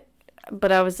hated it,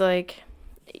 but I was like,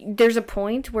 there's a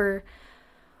point where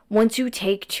once you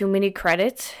take too many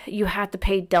credits, you have to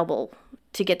pay double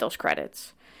to get those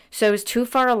credits. So it was too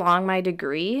far along my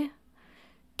degree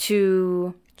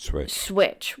to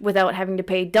switch without having to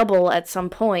pay double at some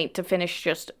point to finish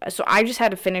so I just had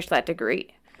to finish that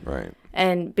degree. Right.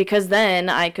 And because then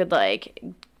I could like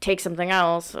take something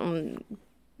else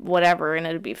whatever and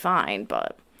it'd be fine.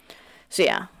 But so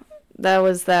yeah, that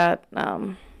was that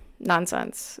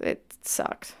nonsense. It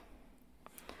sucked.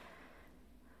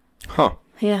 Huh.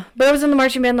 Yeah, but I was in the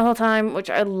marching band the whole time, which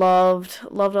I loved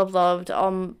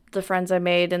the friends I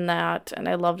made in that, and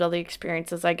I loved all the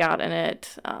experiences I got in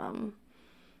it. The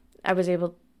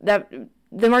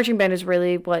marching band is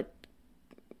really what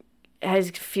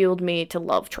has fueled me to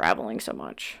love traveling so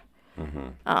much.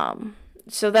 Mm-hmm.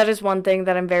 So that is one thing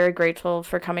that I'm very grateful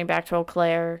for coming back to Eau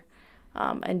Claire,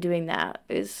 and doing that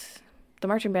is the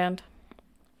marching band.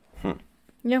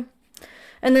 Yeah,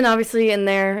 and then obviously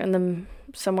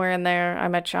somewhere in there, I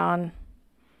met Shaun.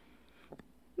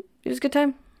 It was a good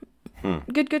time.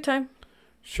 Good time.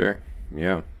 Sure.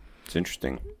 Yeah. It's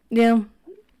interesting. Yeah.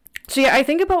 So yeah, I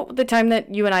think about the time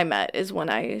that you and I met is when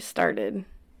I started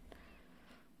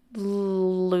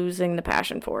losing the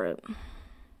passion for it.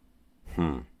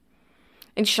 And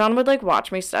Shaun would like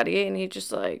watch me study and he'd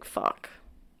just like, fuck.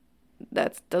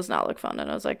 That does not look fun.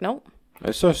 And I was like, nope.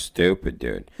 That's so stupid,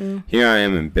 dude. Here I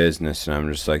am in business, and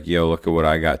I'm just like, yo, look at what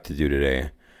I got to do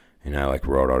today. And I, like,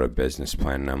 wrote out a business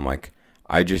plan, and I'm like,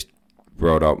 I just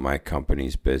wrote out my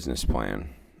company's business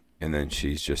plan. And then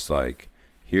she's just like,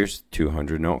 here's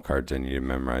 200 note cards I need to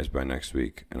memorize by next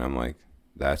week. And I'm like,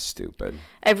 that's stupid.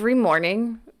 Every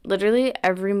morning, literally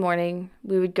every morning,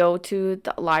 we would go to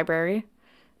the library.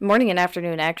 Morning and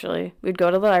afternoon, actually. We'd go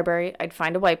to the library, I'd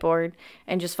find a whiteboard,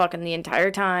 and just fucking the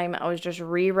entire time, I was just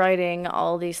rewriting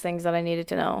all these things that I needed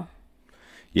to know.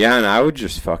 Yeah, and I would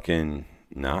just fucking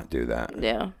not do that.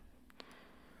 Yeah.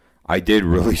 I did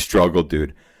really struggle,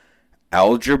 dude.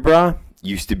 Algebra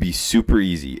used to be super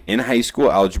easy. In high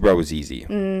school, algebra was easy.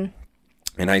 In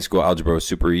high school, algebra was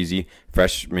super easy.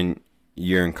 Freshman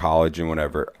year in college and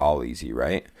whatever, all easy,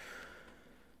 right?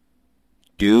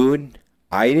 Dude,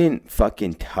 I didn't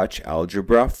fucking touch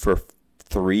algebra for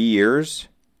 3 years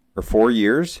or 4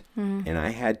 years, and I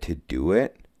had to do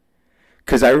it.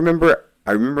 Because I remember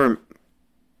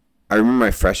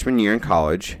my freshman year in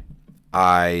college,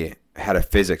 I had a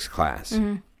physics class,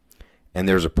 and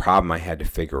there was a problem I had to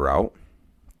figure out,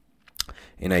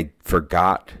 and I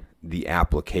forgot the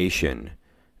application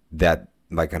that,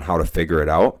 like, on how to figure it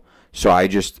out. So I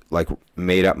just, like,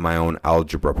 made up my own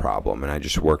algebra problem, and I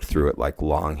just worked through it like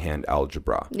longhand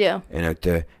algebra. Yeah. And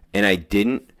I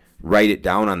didn't write it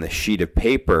down on the sheet of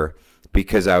paper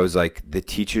because I was like, the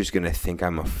teacher's going to think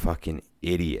I'm a fucking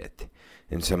idiot.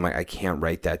 And so I'm like, I can't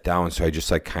write that down. So I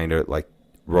just, like, kind of, like,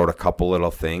 wrote a couple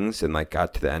little things and, like,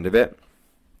 got to the end of it.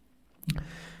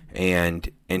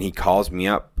 And he calls me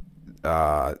up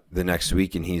the next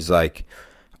week, and he's like,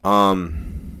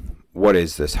 what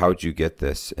is this? How'd you get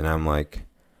this? And I'm like,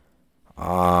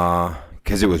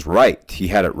 because it was right. He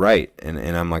had it right. And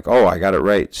I'm like, oh, I got it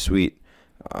right. Sweet.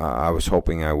 I was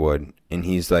hoping I would. And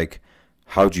he's like,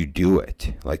 how'd you do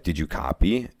it? Like, did you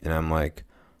copy? And I'm like,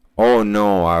 oh,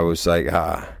 no. I was like,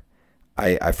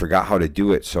 I forgot how to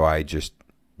do it, so I just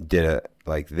did it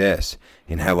like this.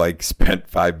 And I, like, spent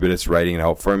 5 minutes writing it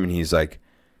out for him, and he's like,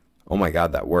 oh, my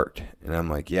God, that worked. And I'm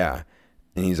like, yeah.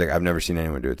 And he's like, I've never seen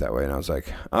anyone do it that way. And I was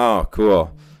like, oh,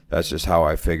 cool. That's just how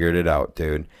I figured it out,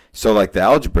 dude. So, like, the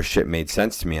algebra shit made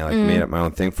sense to me. I, like, made up my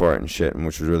own thing for it and shit, and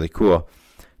which was really cool.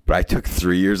 But I took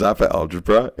 3 years off of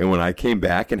algebra, and when I came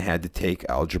back and had to take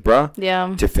algebra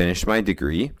to finish my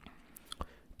degree,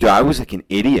 dude, I was like an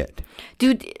idiot.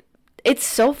 Dude, it's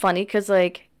so funny because,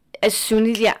 like, as soon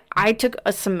as, I took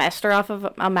a semester off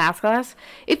of a math class,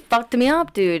 it fucked me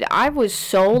up, dude. I was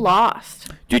so lost.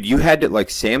 Dude, you had to,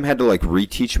 like, Sam had to, like,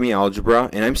 reteach me algebra,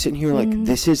 and I'm sitting here like,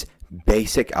 this is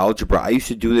basic algebra. I used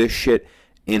to do this shit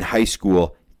in high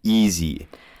school easy.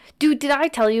 Dude, did I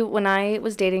tell you when I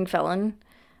was dating Felon,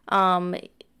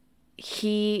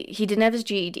 he didn't have his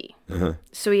GED.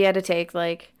 So he had to take,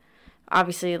 like,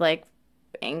 obviously, like,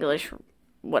 English,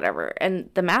 whatever, and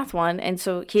the math one, and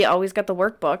so he always got the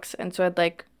workbooks, and so I'd,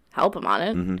 like, help him on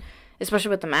it, especially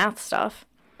with the math stuff.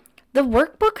 The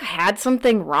workbook had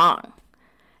something wrong,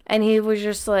 and he was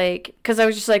just like, because I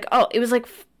was just like, oh, it was like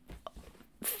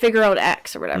figure out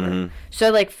X or whatever. Mm-hmm. So I,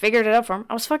 like, figured it out for him.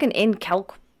 I was fucking in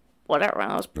calc, whatever.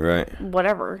 I was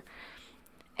whatever.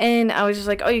 And I was just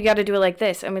like, oh, you got to do it like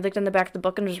this. And we looked in the back of the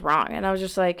book and it was wrong. And I was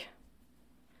just like,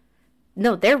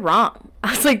 no, they're wrong.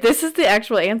 I was like, this is the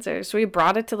actual answer. So we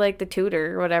brought it to, like, the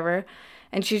tutor or whatever.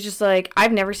 And she's just like,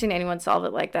 I've never seen anyone solve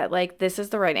it like that. Like, this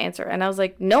is the right answer. And I was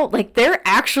like, no, like, they're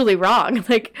actually wrong.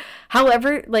 Like,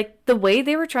 however, like, the way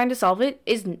they were trying to solve it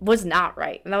was not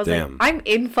right. And I was like, I'm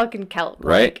in fucking calc.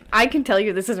 Right. Like, I can tell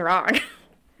you this is wrong.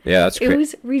 Yeah, that's crazy. It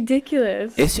was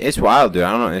ridiculous. It's wild, dude.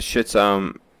 I don't know. This shit's,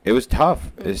 it was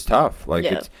tough. It's tough. Like,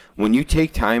 it's, when you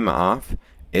take time off,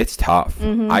 it's tough.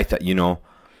 Mm-hmm. I thought,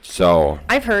 so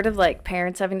I've heard of, like,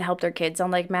 parents having to help their kids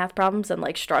on, like, math problems and,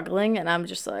 like, struggling, and I'm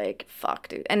just like, fuck,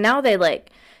 dude. And now they,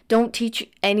 like, don't teach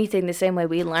anything the same way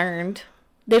we learned.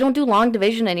 They don't do long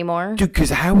division anymore. Dude,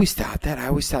 because I always thought that. I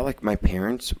always thought, like, my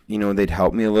parents, they'd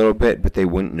help me a little bit, but they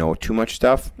wouldn't know too much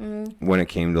stuff when it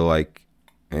came to, like,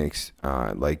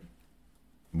 like,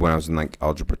 when I was in, like,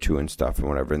 Algebra 2 and stuff and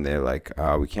whatever, and they're like,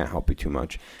 we can't help you too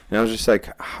much. And I was just like,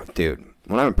 dude,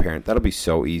 when I'm a parent, that'll be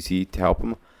so easy to help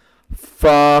them.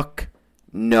 Fuck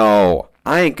no.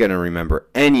 I ain't gonna remember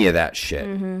any of that shit.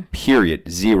 Mm-hmm. Period.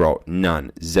 Zero.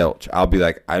 None. Zilch. I'll be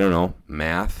like, I don't know.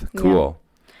 Math. Cool.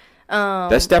 Yeah.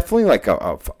 That's definitely like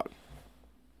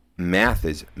math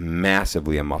is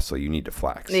massively a muscle you need to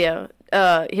flex. Yeah.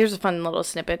 Here's a fun little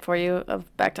snippet for you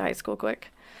of back to high school quick.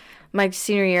 My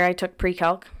senior year, I took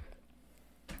pre-calc.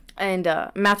 And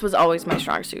math was always my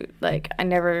strong suit. Like, I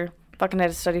never fucking had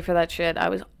to study for that shit. I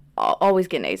was always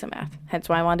getting A's in math. Hence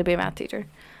why I wanted to be a math teacher.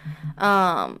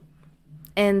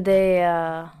 And they,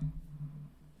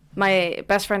 my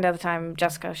best friend at the time,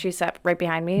 Jessica, she sat right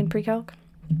behind me in pre-calc.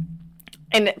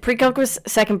 And pre-calc was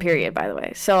second period, by the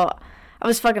way. So I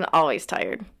was fucking always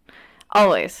tired.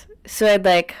 Always. So I'd,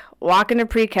 like, walk into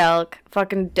pre-calc,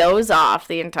 fucking doze off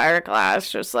the entire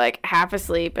class, just, like, half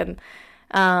asleep. And,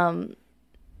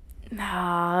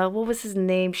 what was his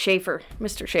name? Schaefer.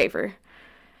 Mr. Schaefer.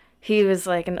 He was,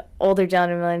 like, an older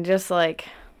gentleman, just, like,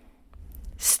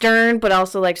 stern, but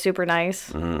also, like, super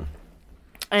nice. Mm-hmm.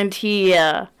 And he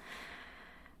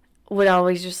would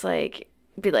always just, like,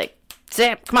 be like,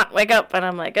 Sam, come on, wake up. And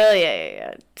I'm like, oh,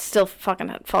 yeah. Still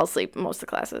fucking fall asleep in most of the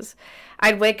classes.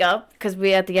 I'd wake up, because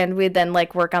at the end, we'd then,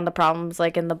 like, work on the problems,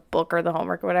 like, in the book or the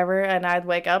homework or whatever. And I'd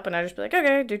wake up, and I'd just be like,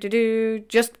 okay,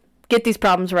 just get these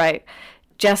problems right.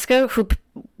 Jessica, who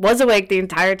was awake the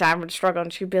entire time, would struggle,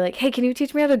 and she'd be like, hey, can you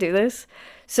teach me how to do this?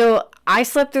 So I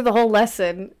slept through the whole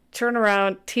lesson, turn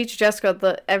around, teach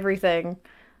Jessica everything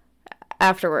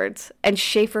afterwards. And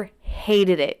Schaefer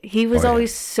hated it. He was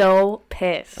always so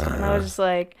pissed. And I was just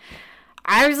like,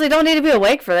 I obviously don't need to be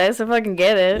awake for this if I can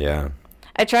get it. Yeah.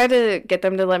 I tried to get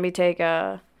them to let me take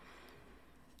I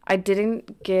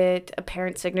didn't get a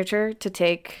parent signature to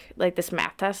take, like, this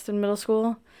math test in middle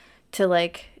school to,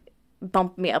 like,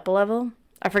 bump me up a level.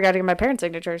 I forgot to get my parent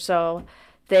signature, so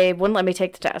they wouldn't let me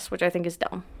take the test, which I think is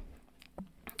dumb.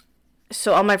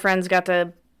 So all my friends got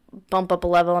to bump up a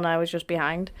level, and I was just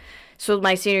behind. So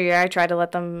my senior year, I tried to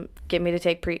let them get me to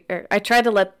take I tried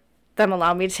to let them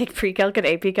allow me to take pre-calc and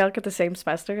AP calc at the same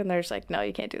semester, and they're just like, no,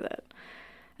 you can't do that.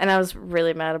 And I was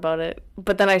really mad about it.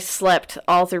 But then I slept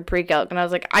all through pre-calc, and I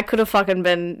was like, I could have fucking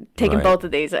been taking both of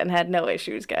these and had no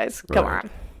issues, guys. Come on.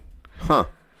 Huh.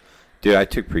 Dude, I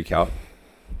took pre-calc.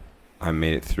 I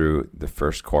made it through the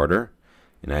first quarter,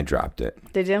 and I dropped it.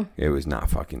 Did you? It was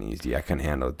not fucking easy. I couldn't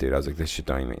handle it, dude. I was like, this shit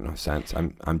don't even make no sense.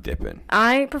 I'm dipping.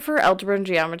 I prefer algebra and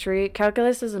geometry.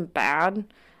 Calculus isn't bad.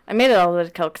 I made it all the way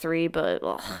to Calc 3, but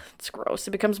it's gross.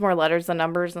 It becomes more letters than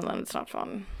numbers, and then it's not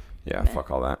fun. Yeah, fuck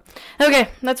all that. Okay,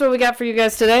 that's what we got for you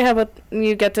guys today. How about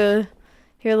you get to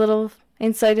hear a little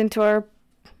insight into our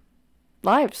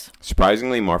lives?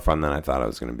 Surprisingly more fun than I thought it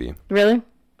was going to be. Really?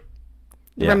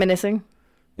 Yeah. Reminiscing?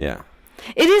 Yeah.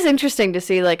 It is interesting to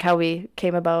see, like, how we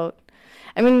came about.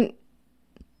 I mean,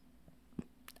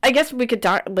 I guess we could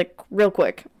talk, like, real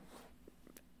quick.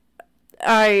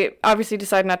 I obviously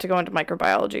decided not to go into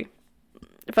microbiology.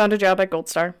 I found a job at Gold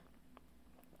Star.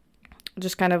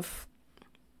 Just kind of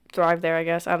thrived there, I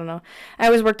guess. I don't know. I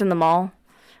always worked in the mall,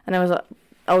 and I was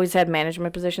always had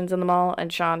management positions in the mall,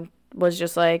 and Shaun was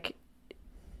just like,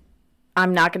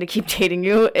 I'm not going to keep dating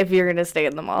you if you're going to stay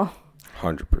in the mall.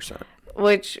 100%.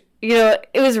 Which, it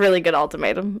was a really good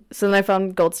ultimatum. So then I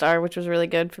found Gold Star, which was really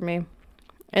good for me.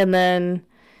 And then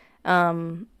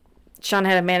Shaun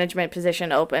had a management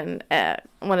position open at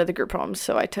one of the group homes,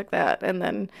 so I took that. And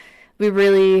then we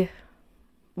really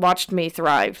watched me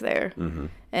thrive there. Mm-hmm.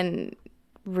 And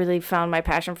really found my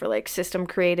passion for, like, system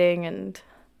creating and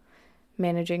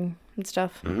managing and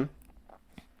stuff. Mm-hmm.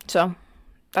 So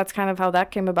that's kind of how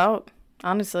that came about.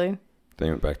 honestly. Then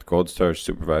you went back to Gold Star,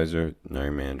 supervisor, now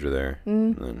you're manager there.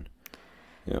 And then,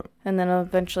 yeah. And then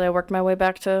eventually I worked my way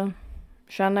back to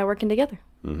Shaun and I working together.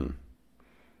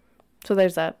 So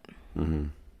there's that.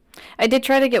 I did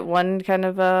try to get one kind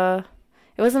of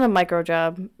it wasn't a micro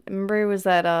job. Remember it was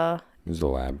that It was a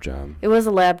lab job. It was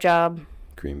a lab job.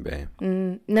 Green Bay.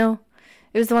 No.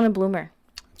 It was the one in Bloomer.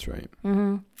 That's right.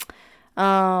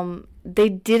 They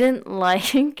didn't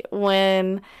like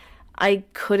when I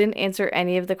couldn't answer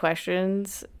any of the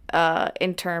questions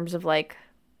in terms of like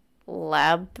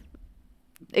lab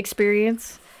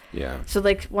experience. Yeah. So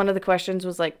like one of the questions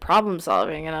was like problem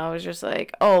solving, and I was just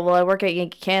like, oh well, I work at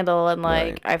Yankee Candle and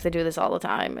like I have to do this all the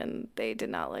time, and they did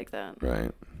not like that.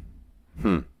 Right.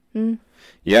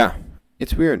 Yeah.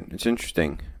 It's weird. It's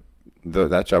interesting.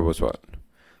 That job was what?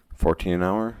 14 an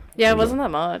hour? Yeah, it wasn't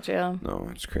that much, yeah. No,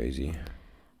 it's crazy.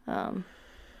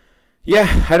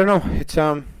 Yeah, I don't know. It's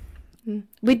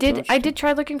I did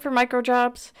try looking for micro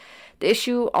jobs. The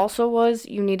issue also was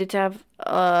you needed to have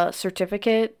a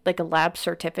certificate, like a lab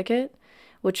certificate,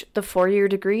 which the 4-year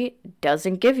degree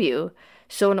doesn't give you.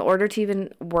 So in order to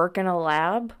even work in a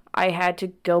lab, I had to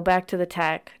go back to the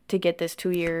tech to get this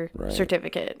 2-year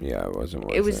certificate. Yeah, it wasn't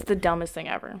worth it. It was the dumbest thing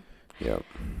ever. Yep.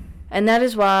 And that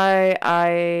is why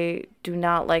I do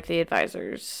not like the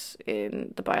advisors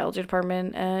in the biology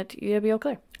department at UW-Eau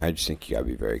Claire. I just think you gotta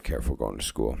be very careful going to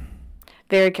school.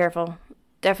 Very careful.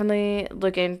 Definitely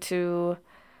look into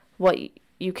what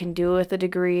you can do with the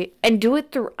degree and do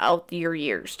it throughout your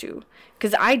years too.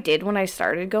 Because I did when I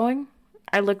started going.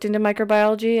 I looked into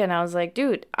microbiology and I was like,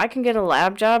 dude, I can get a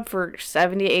lab job for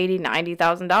 $70,000, $80,000,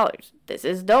 $90,000. This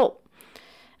is dope.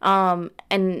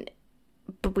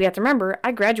 But we have to remember,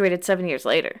 I graduated 7 years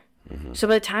later. So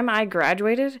by the time I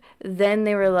graduated, then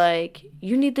they were like,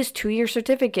 you need this 2-year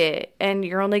certificate and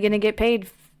you're only going to get paid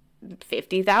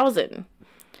 $50,000.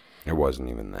 It wasn't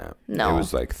even that. No. It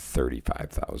was like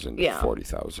 35,000 to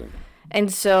 40,000.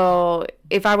 And so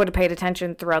if I would have paid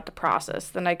attention throughout the process,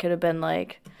 then I could have been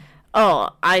like, oh,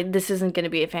 this isn't going to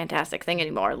be a fantastic thing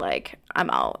anymore. Like, I'm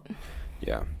out.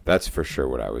 Yeah, that's for sure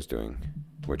what I was doing,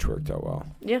 which worked out well.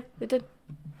 Yeah, it did.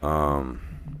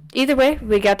 Either way,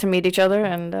 we got to meet each other,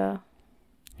 and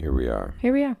here we are.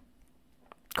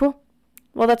 Cool.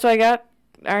 Well, that's what I got.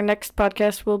 Our next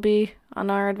podcast will be on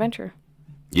our adventure.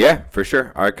 Yeah, for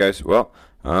sure. All right, guys. Well,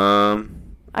 I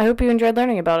hope you enjoyed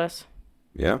learning about us.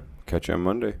 Yeah. Catch you on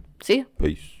Monday. See you.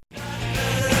 Peace.